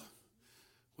 Sister Carla,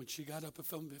 when she got up a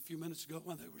few minutes ago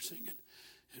while they were singing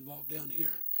and walked down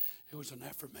here, it was an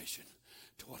affirmation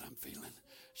to what I'm feeling.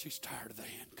 She's tired of the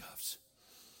handcuffs.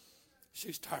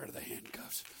 She's tired of the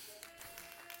handcuffs.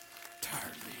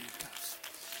 Tired of the handcuffs.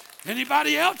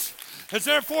 Anybody else? Is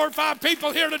there 4 or 5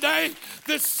 people here today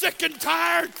that's sick and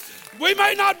tired? We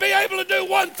may not be able to do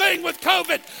one thing with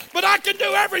COVID, but I can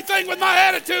do everything with my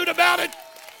attitude about it.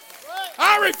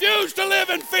 I refuse to live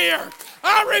in fear.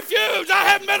 I refuse. I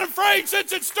haven't been afraid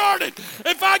since it started.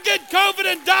 If I get COVID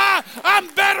and die,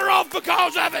 I'm better off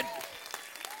because of it.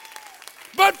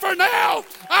 But for now,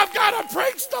 I've got to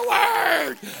preach the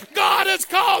word. God has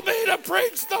called me to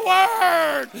preach the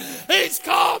word. He's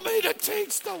called me to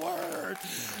teach the word.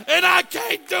 And I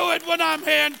can't do it when I'm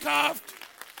handcuffed.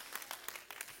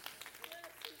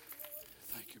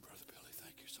 Thank you, Brother Billy.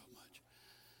 Thank you so much.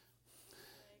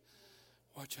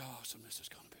 Watch how awesome this is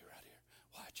going to be right here.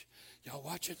 Watch. Y'all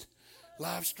watching?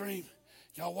 Live stream.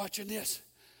 Y'all watching this?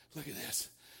 Look at this.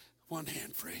 One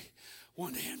hand free.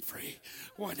 One hand free.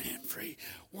 One hand free.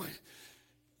 One.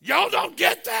 Y'all don't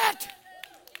get that?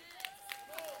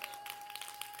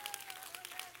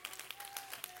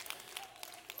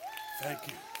 Thank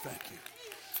you. Thank you.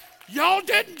 Y'all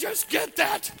didn't just get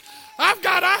that.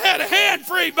 I had a hand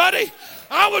free, buddy.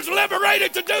 I was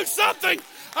liberated to do something.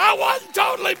 I wasn't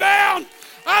totally bound.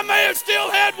 I may have still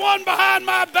had one behind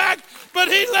my back, but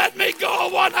he let me go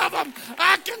of one of them.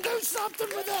 I can do something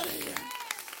with that hand.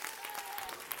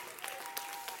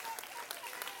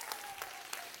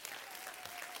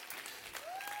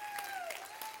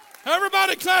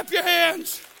 Everybody clap your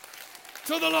hands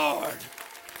to the Lord.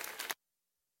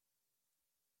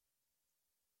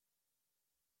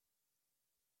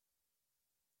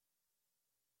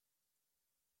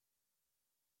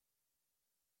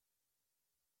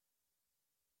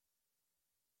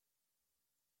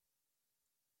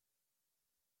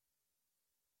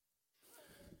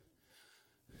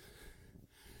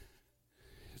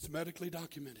 It's medically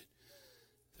documented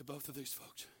that both of these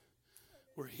folks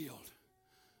were healed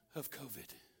of COVID.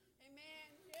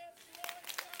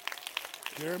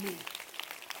 Jeremy,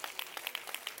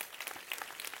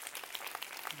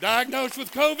 diagnosed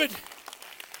with COVID,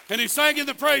 and he sang in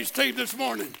the praise team this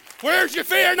morning. Where's your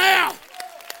fear now?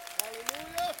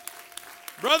 Hallelujah.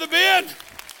 Brother Ben,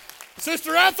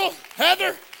 Sister Ethel,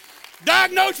 Heather,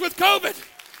 diagnosed with COVID.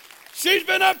 She's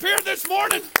been up here this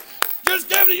morning just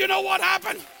giving you know what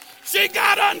happened? She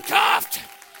got uncuffed,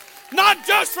 not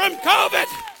just from COVID,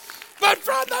 but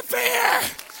from the fear.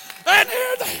 And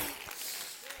here they are.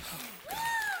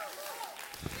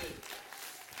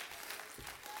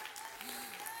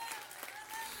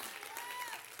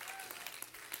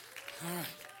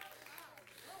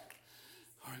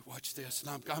 All right, watch this,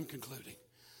 and I'm concluding.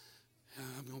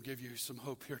 I'm going to give you some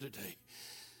hope here today.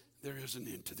 There is an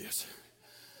end to this.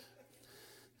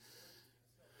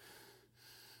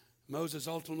 Moses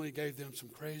ultimately gave them some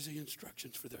crazy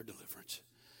instructions for their deliverance,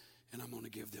 and I'm going to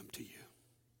give them to you.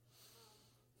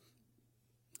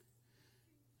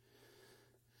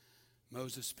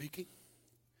 Moses speaking.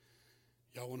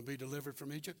 Y'all want to be delivered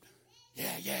from Egypt?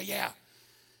 Yeah.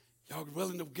 Y'all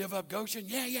willing to give up Goshen?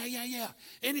 Yeah.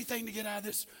 Anything to get out of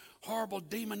this horrible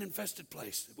demon-infested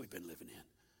place that we've been living in.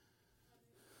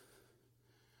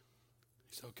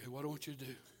 He said, okay, what I want you to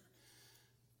do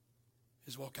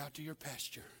is walk out to your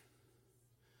pasture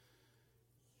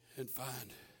and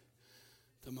find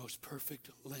the most perfect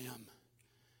lamb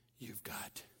you've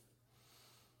got.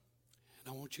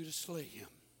 And I want you to slay him.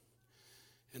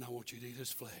 And I want you to eat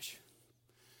his flesh.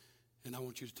 And I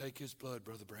want you to take his blood,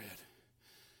 Brother Brad,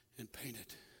 and paint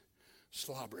it,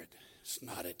 slobber it,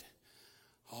 snot it,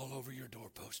 all over your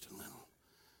doorpost and lintel.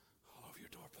 All over your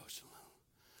doorpost and lintel.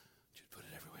 I want you to put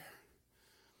it everywhere.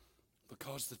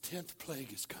 Because the 10th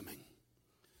plague is coming.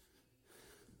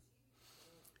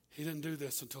 He didn't do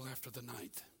this until after the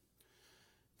 9th.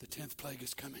 The 10th plague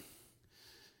is coming.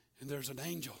 And there's an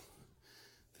angel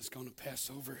that's going to pass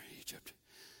over Egypt.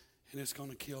 And it's going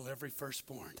to kill every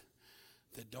firstborn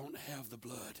that don't have the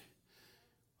blood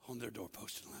on their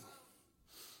doorpost and lintel.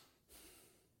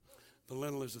 The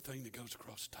lintel is the thing that goes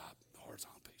across the top, the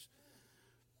horizontal piece.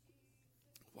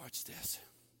 Watch this.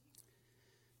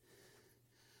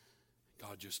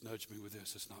 God just nudged me with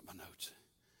this. It's not my notes.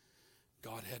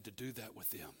 God had to do that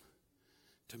with them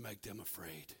to make them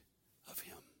afraid of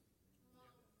him.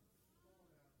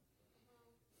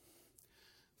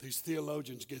 These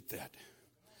theologians get that.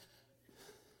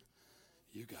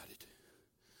 You got it.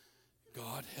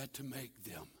 God had to make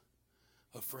them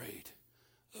afraid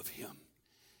of him.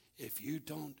 If you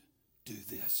don't do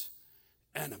this,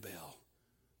 Annabelle,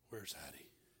 where's Hattie?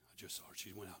 I just saw her.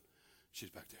 She went out. She's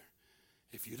back there.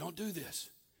 If you don't do this,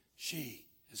 she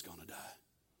is going to die.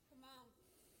 Come on.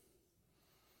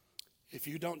 If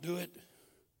you don't do it,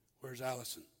 where's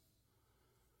Allison?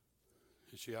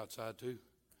 Is she outside too?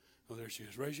 Oh, there she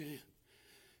is. Raise your hand.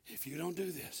 If you don't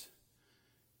do this,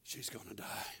 she's going to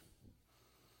die.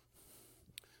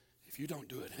 If you don't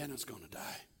do it, Hannah's going to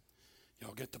die.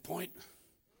 Y'all get the point?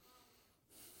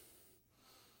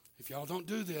 If y'all don't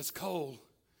do this, Cole,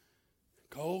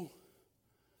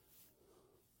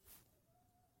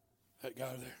 that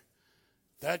guy there,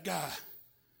 that guy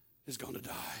is going to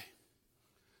die.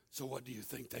 So what do you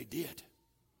think they did?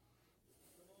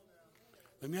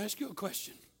 Let me ask you a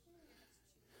question.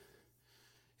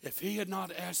 If he had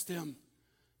not asked them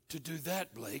to do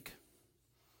that, Blake,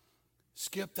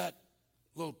 skip that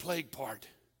little plague part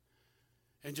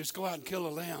and just go out and kill a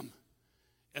lamb,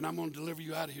 and I'm going to deliver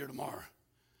you out of here tomorrow,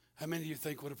 how many of you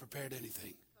think would have prepared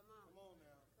anything?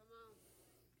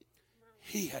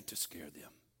 He had to scare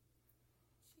them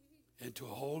into a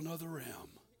whole nother realm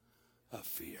of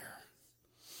fear.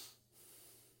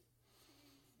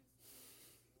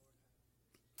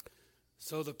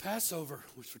 So the Passover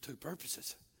was for two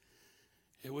purposes.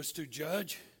 It was to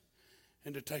judge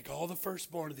and to take all the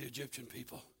firstborn of the Egyptian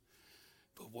people.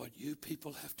 But what you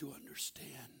people have to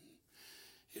understand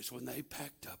is when they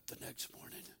packed up the next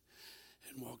morning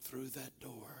and walked through that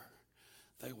door,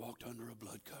 they walked under a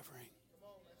blood covering.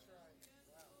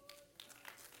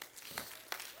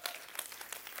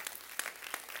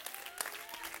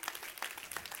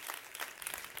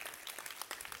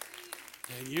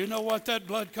 And you know what that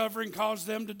blood covering caused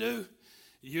them to do?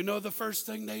 You know the first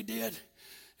thing they did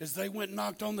is they went and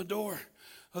knocked on the door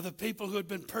of the people who had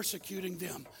been persecuting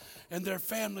them and their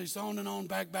families on and on,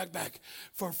 back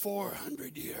for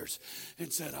 400 years,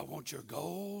 and said, I want your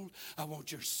gold, I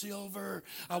want your silver,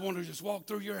 I want to just walk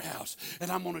through your house, and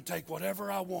I'm going to take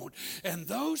whatever I want. And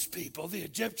those people, the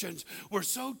Egyptians, were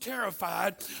so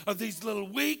terrified of these little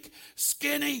weak,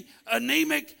 skinny,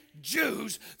 anemic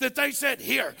Jews that they said,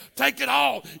 here, take it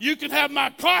all. You can have my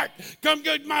cart. Come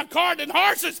get my cart and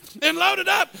horses and load it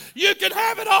up. You can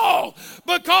have it all.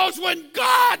 Because when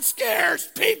God scares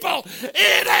people,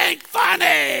 it ain't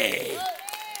funny.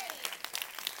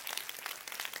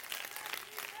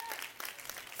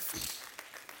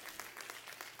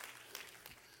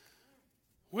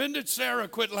 When did Sarah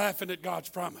quit laughing at God's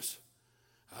promise?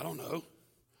 I don't know.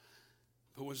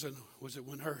 But was it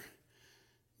when her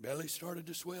belly started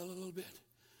to swell a little bit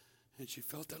and she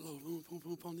felt that little boom, boom,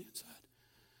 boom on the inside?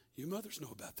 You mothers know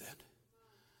about that.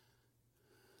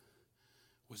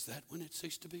 Was that when it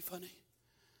ceased to be funny?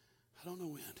 I don't know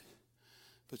when.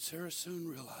 But Sarah soon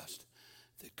realized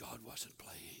that God wasn't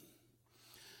playing.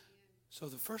 So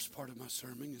the first part of my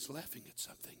sermon is laughing at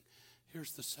something.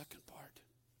 Here's the second part.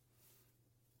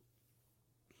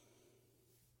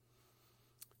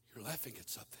 You're laughing at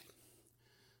something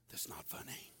that's not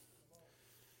funny.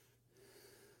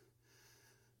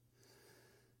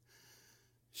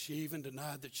 She even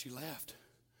denied that she laughed.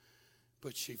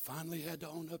 But she finally had to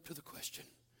own up to the question,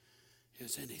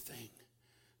 is anything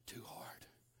too hard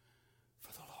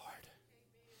for the Lord?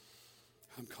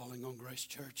 I'm calling on Grace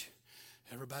Church,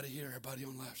 everybody here, everybody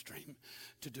on live stream,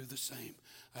 to do the same.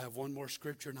 I have one more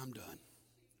scripture and I'm done.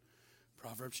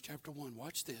 Proverbs chapter 1.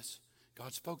 Watch this.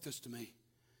 God spoke this to me.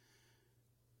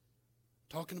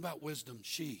 Talking about wisdom,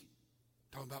 she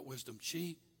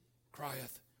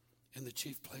crieth in the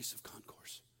chief place of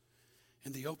concourse.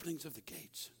 In the openings of the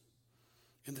gates,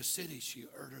 in the city she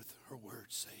uttereth her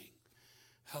words, saying,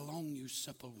 how long, you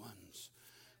simple ones,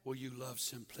 will you love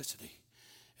simplicity?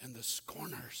 And the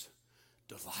scorners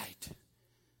delight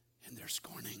in their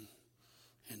scorning,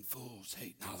 and fools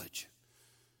hate knowledge.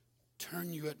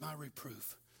 Turn you at my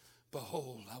reproof.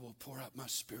 Behold, I will pour out my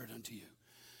spirit unto you,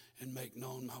 and make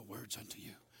known my words unto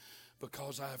you.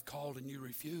 Because I have called and you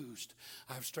refused.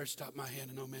 I have stretched out my hand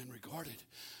and no man regarded.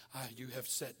 You have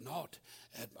set naught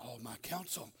at all my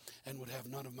counsel and would have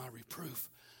none of my reproof.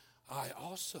 I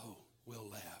also will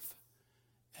laugh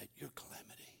at your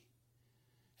calamity.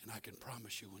 And I can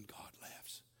promise you when God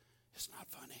laughs, it's not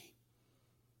funny.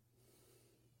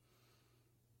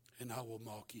 And I will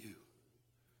mock you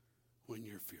when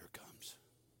your fear comes.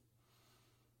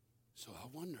 So I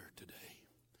wonder today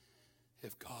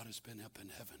if God has been up in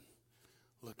heaven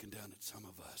looking down at some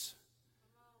of us,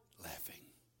 laughing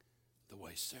the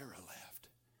way Sarah laughed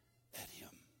at him.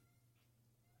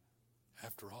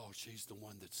 After all, she's the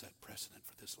one that set precedent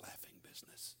for this laughing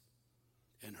business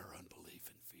in her unbelief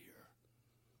and fear.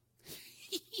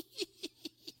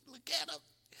 Look at them.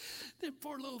 Them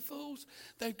poor little fools.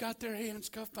 They've got their hands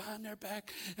cuffed behind their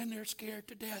back and they're scared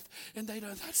to death. And they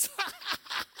don't.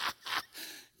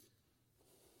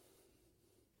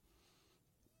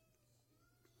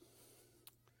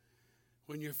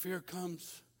 When your fear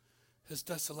comes as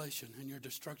desolation, and your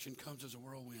destruction comes as a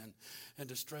whirlwind, and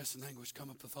distress and anguish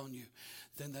cometh upon you,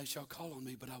 then they shall call on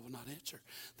me, but I will not answer.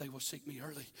 They will seek me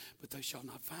early, but they shall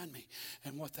not find me.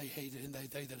 And what they hated, and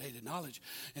they that hated knowledge,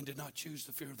 and did not choose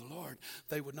the fear of the Lord,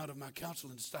 they would not have my counsel,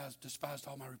 and despised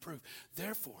all my reproof.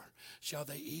 Therefore shall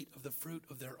they eat of the fruit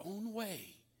of their own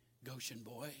way, Goshen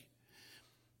boy,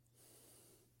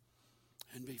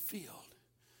 and be filled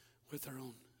with their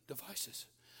own devices.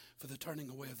 For the turning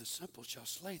away of the simple shall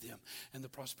slay them, and the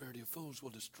prosperity of fools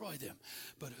will destroy them.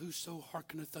 But whoso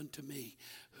hearkeneth unto me,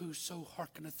 whoso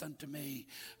hearkeneth unto me,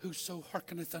 whoso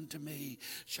hearkeneth unto me,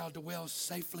 shall dwell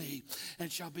safely,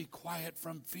 and shall be quiet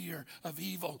from fear of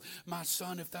evil. My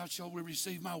son, if thou shalt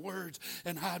receive my words,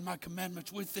 and hide my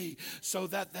commandments with thee, so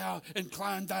that thou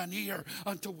incline thine ear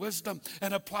unto wisdom,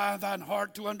 and apply thine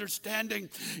heart to understanding.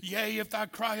 Yea, if thou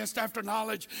criest after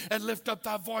knowledge, and lift up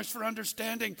thy voice for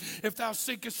understanding, if thou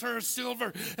seekest her as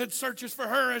silver and searchest for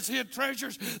her as hid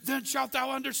treasures. Then shalt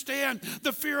thou understand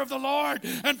the fear of the Lord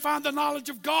and find the knowledge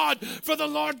of God. For the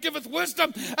Lord giveth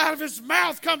wisdom. Out of his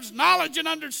mouth comes knowledge and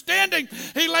understanding.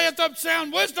 He layeth up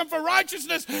sound wisdom for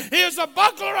righteousness. He is a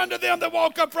buckler unto them that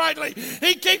walk uprightly.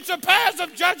 He keeps the paths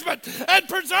of judgment and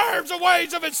preserves the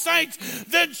ways of his saints.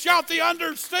 Then shalt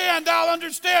thou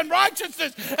understand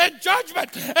righteousness and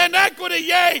judgment and equity,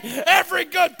 yea, every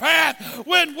good path.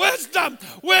 When wisdom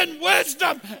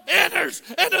enters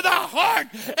into thy heart,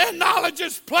 and knowledge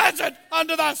is pleasant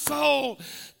unto thy soul,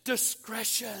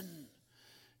 discretion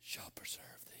shall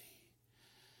preserve thee,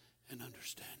 and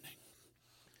understanding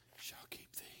shall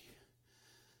keep thee.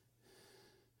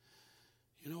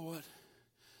 You know what?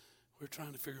 We're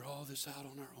trying to figure all this out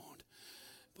on our own.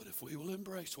 But if we will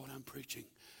embrace what I'm preaching,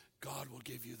 God will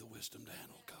give you the wisdom to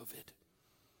handle COVID.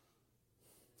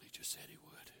 He just said he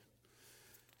would.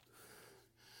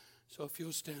 So if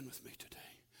you'll stand with me today,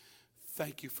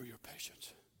 thank you for your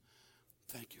patience.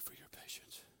 Thank you for your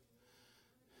patience.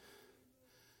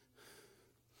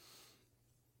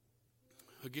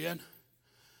 Again,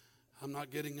 I'm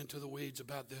not getting into the weeds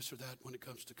about this or that when it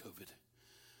comes to COVID.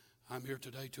 I'm here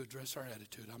today to address our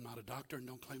attitude. I'm not a doctor and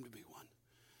don't claim to be one.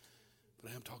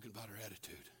 But I am talking about our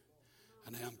attitude.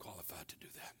 And I am qualified to do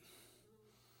that.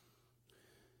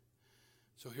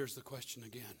 So here's the question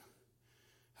again.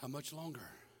 How much longer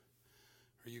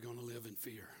are you going to live in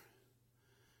fear?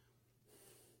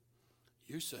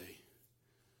 You say,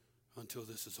 until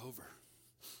this is over.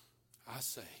 I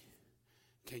say,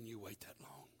 can you wait that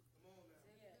long?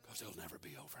 Because it'll never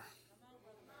be over.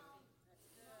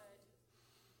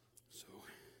 So, go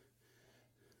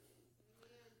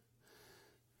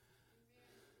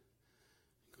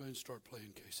ahead and start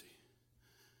playing, Casey.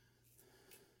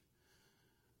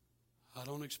 I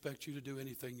don't expect you to do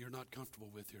anything you're not comfortable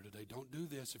with here today. Don't do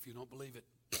this if you don't believe it.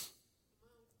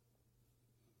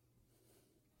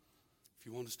 If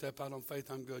you want to step out on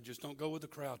faith, I'm good. Just don't go with the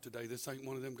crowd today. This ain't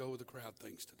one of them go with the crowd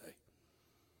things today.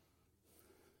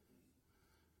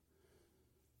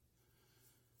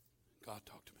 God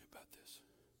talked to me about this.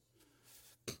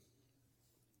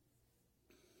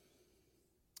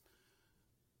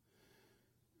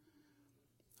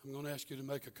 I'm going to ask you to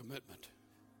make a commitment.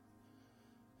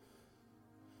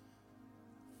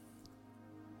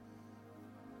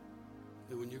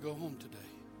 That when you go home today,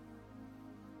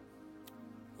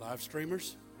 live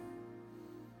streamers,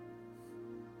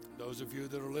 those of you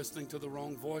that are listening to the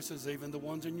wrong voices, even the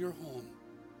ones in your home,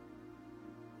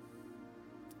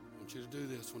 I want you to do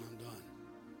this when I'm done.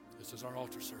 This is our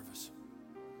altar service.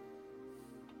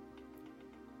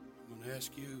 I'm going to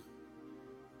ask you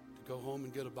to go home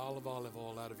and get a bottle of olive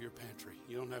oil out of your pantry.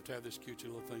 You don't have to have this cute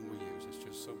little thing we use. It's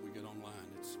just something we get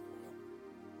online. It's oil.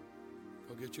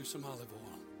 Go get you some olive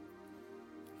oil.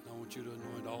 And I want you to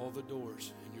anoint all the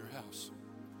doors in your house.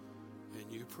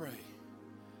 And you pray,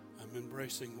 I'm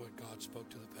embracing what God spoke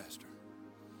to the pastor.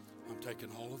 I'm taking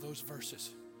all of those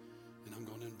verses and I'm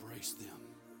going to embrace them.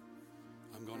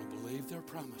 I'm going to believe their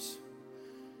promise.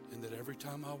 And that every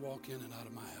time I walk in and out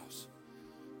of my house,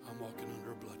 I'm walking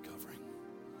under a blood covering,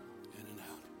 in and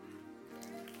out.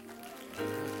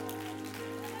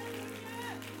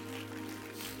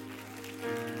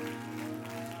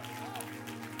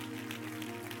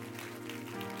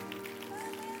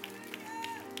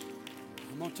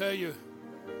 I'm going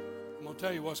to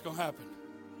tell you what's going to happen.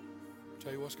 I'll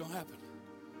tell you what's going to happen.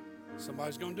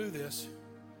 Somebody's going to do this,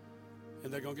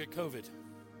 and they're going to get COVID.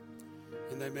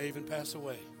 And they may even pass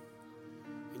away.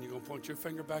 And you're going to point your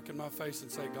finger back in my face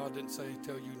and say, God didn't tell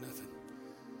you nothing.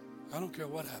 I don't care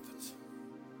what happens.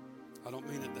 I don't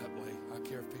mean it that way. I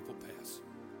care if people pass.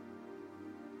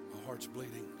 My heart's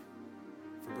bleeding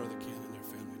for Brother Ken and their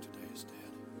family today is dead.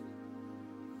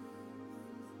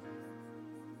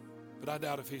 But I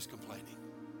doubt if he's complaining.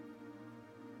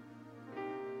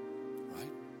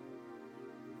 Right?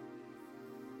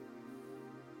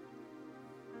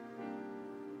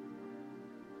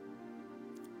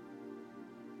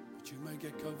 But you may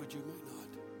get COVID, you may not.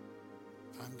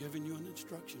 I'm giving you an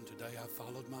instruction today. I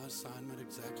followed my assignment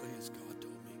exactly as God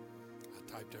told me. I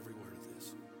typed every word of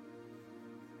this.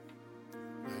 I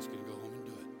ask you to go home and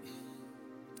do it.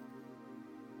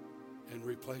 And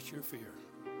replace your fear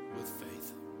with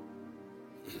faith.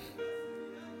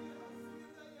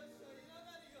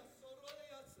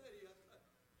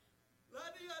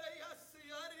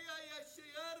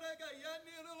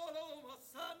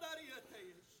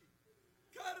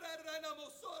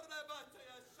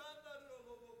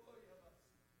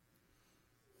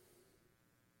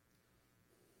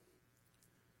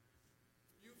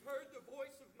 You've heard the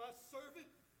voice of my servant.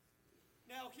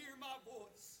 Now hear my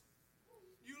voice.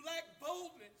 You lack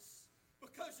boldness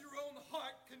your own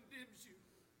heart condemns you.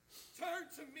 Turn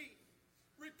to me.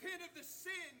 Repent of the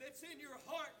sin that's in your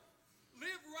heart.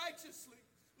 Live righteously.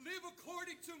 Live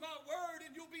according to my word,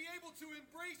 and you'll be able to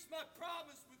embrace my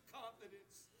promise with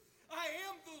confidence. I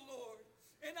am the Lord,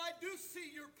 and I do see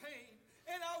your pain,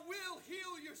 and I will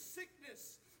heal your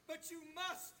sickness. But you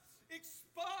must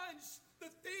expunge the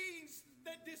things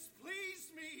that displease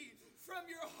me from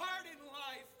your heart and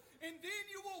life. And then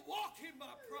you will walk in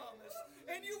my promise,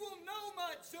 and you will know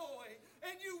my joy,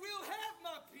 and you will have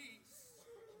my peace.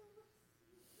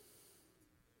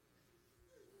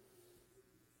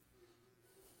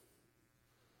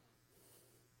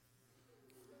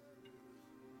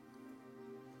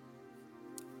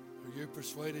 Are you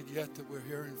persuaded yet that we're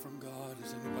hearing from God?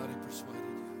 Is anybody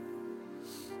persuaded?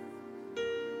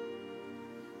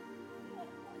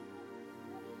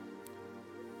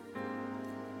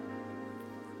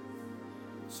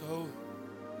 So,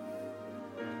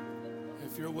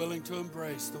 if you're willing to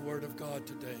embrace the Word of God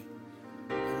today,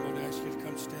 I'm going to ask you to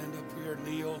come stand up here,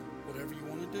 kneel, whatever you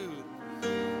want to do.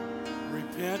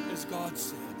 Repent as God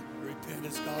said. Repent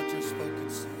as God just spoke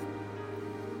and said.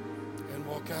 And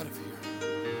walk out of here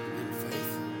in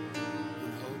faith,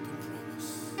 in hope, and promise.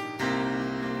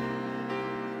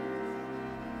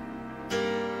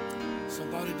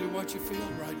 Somebody do what you feel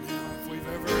right now. If we've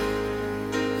ever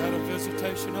had a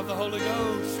visitation of the Holy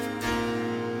Ghost,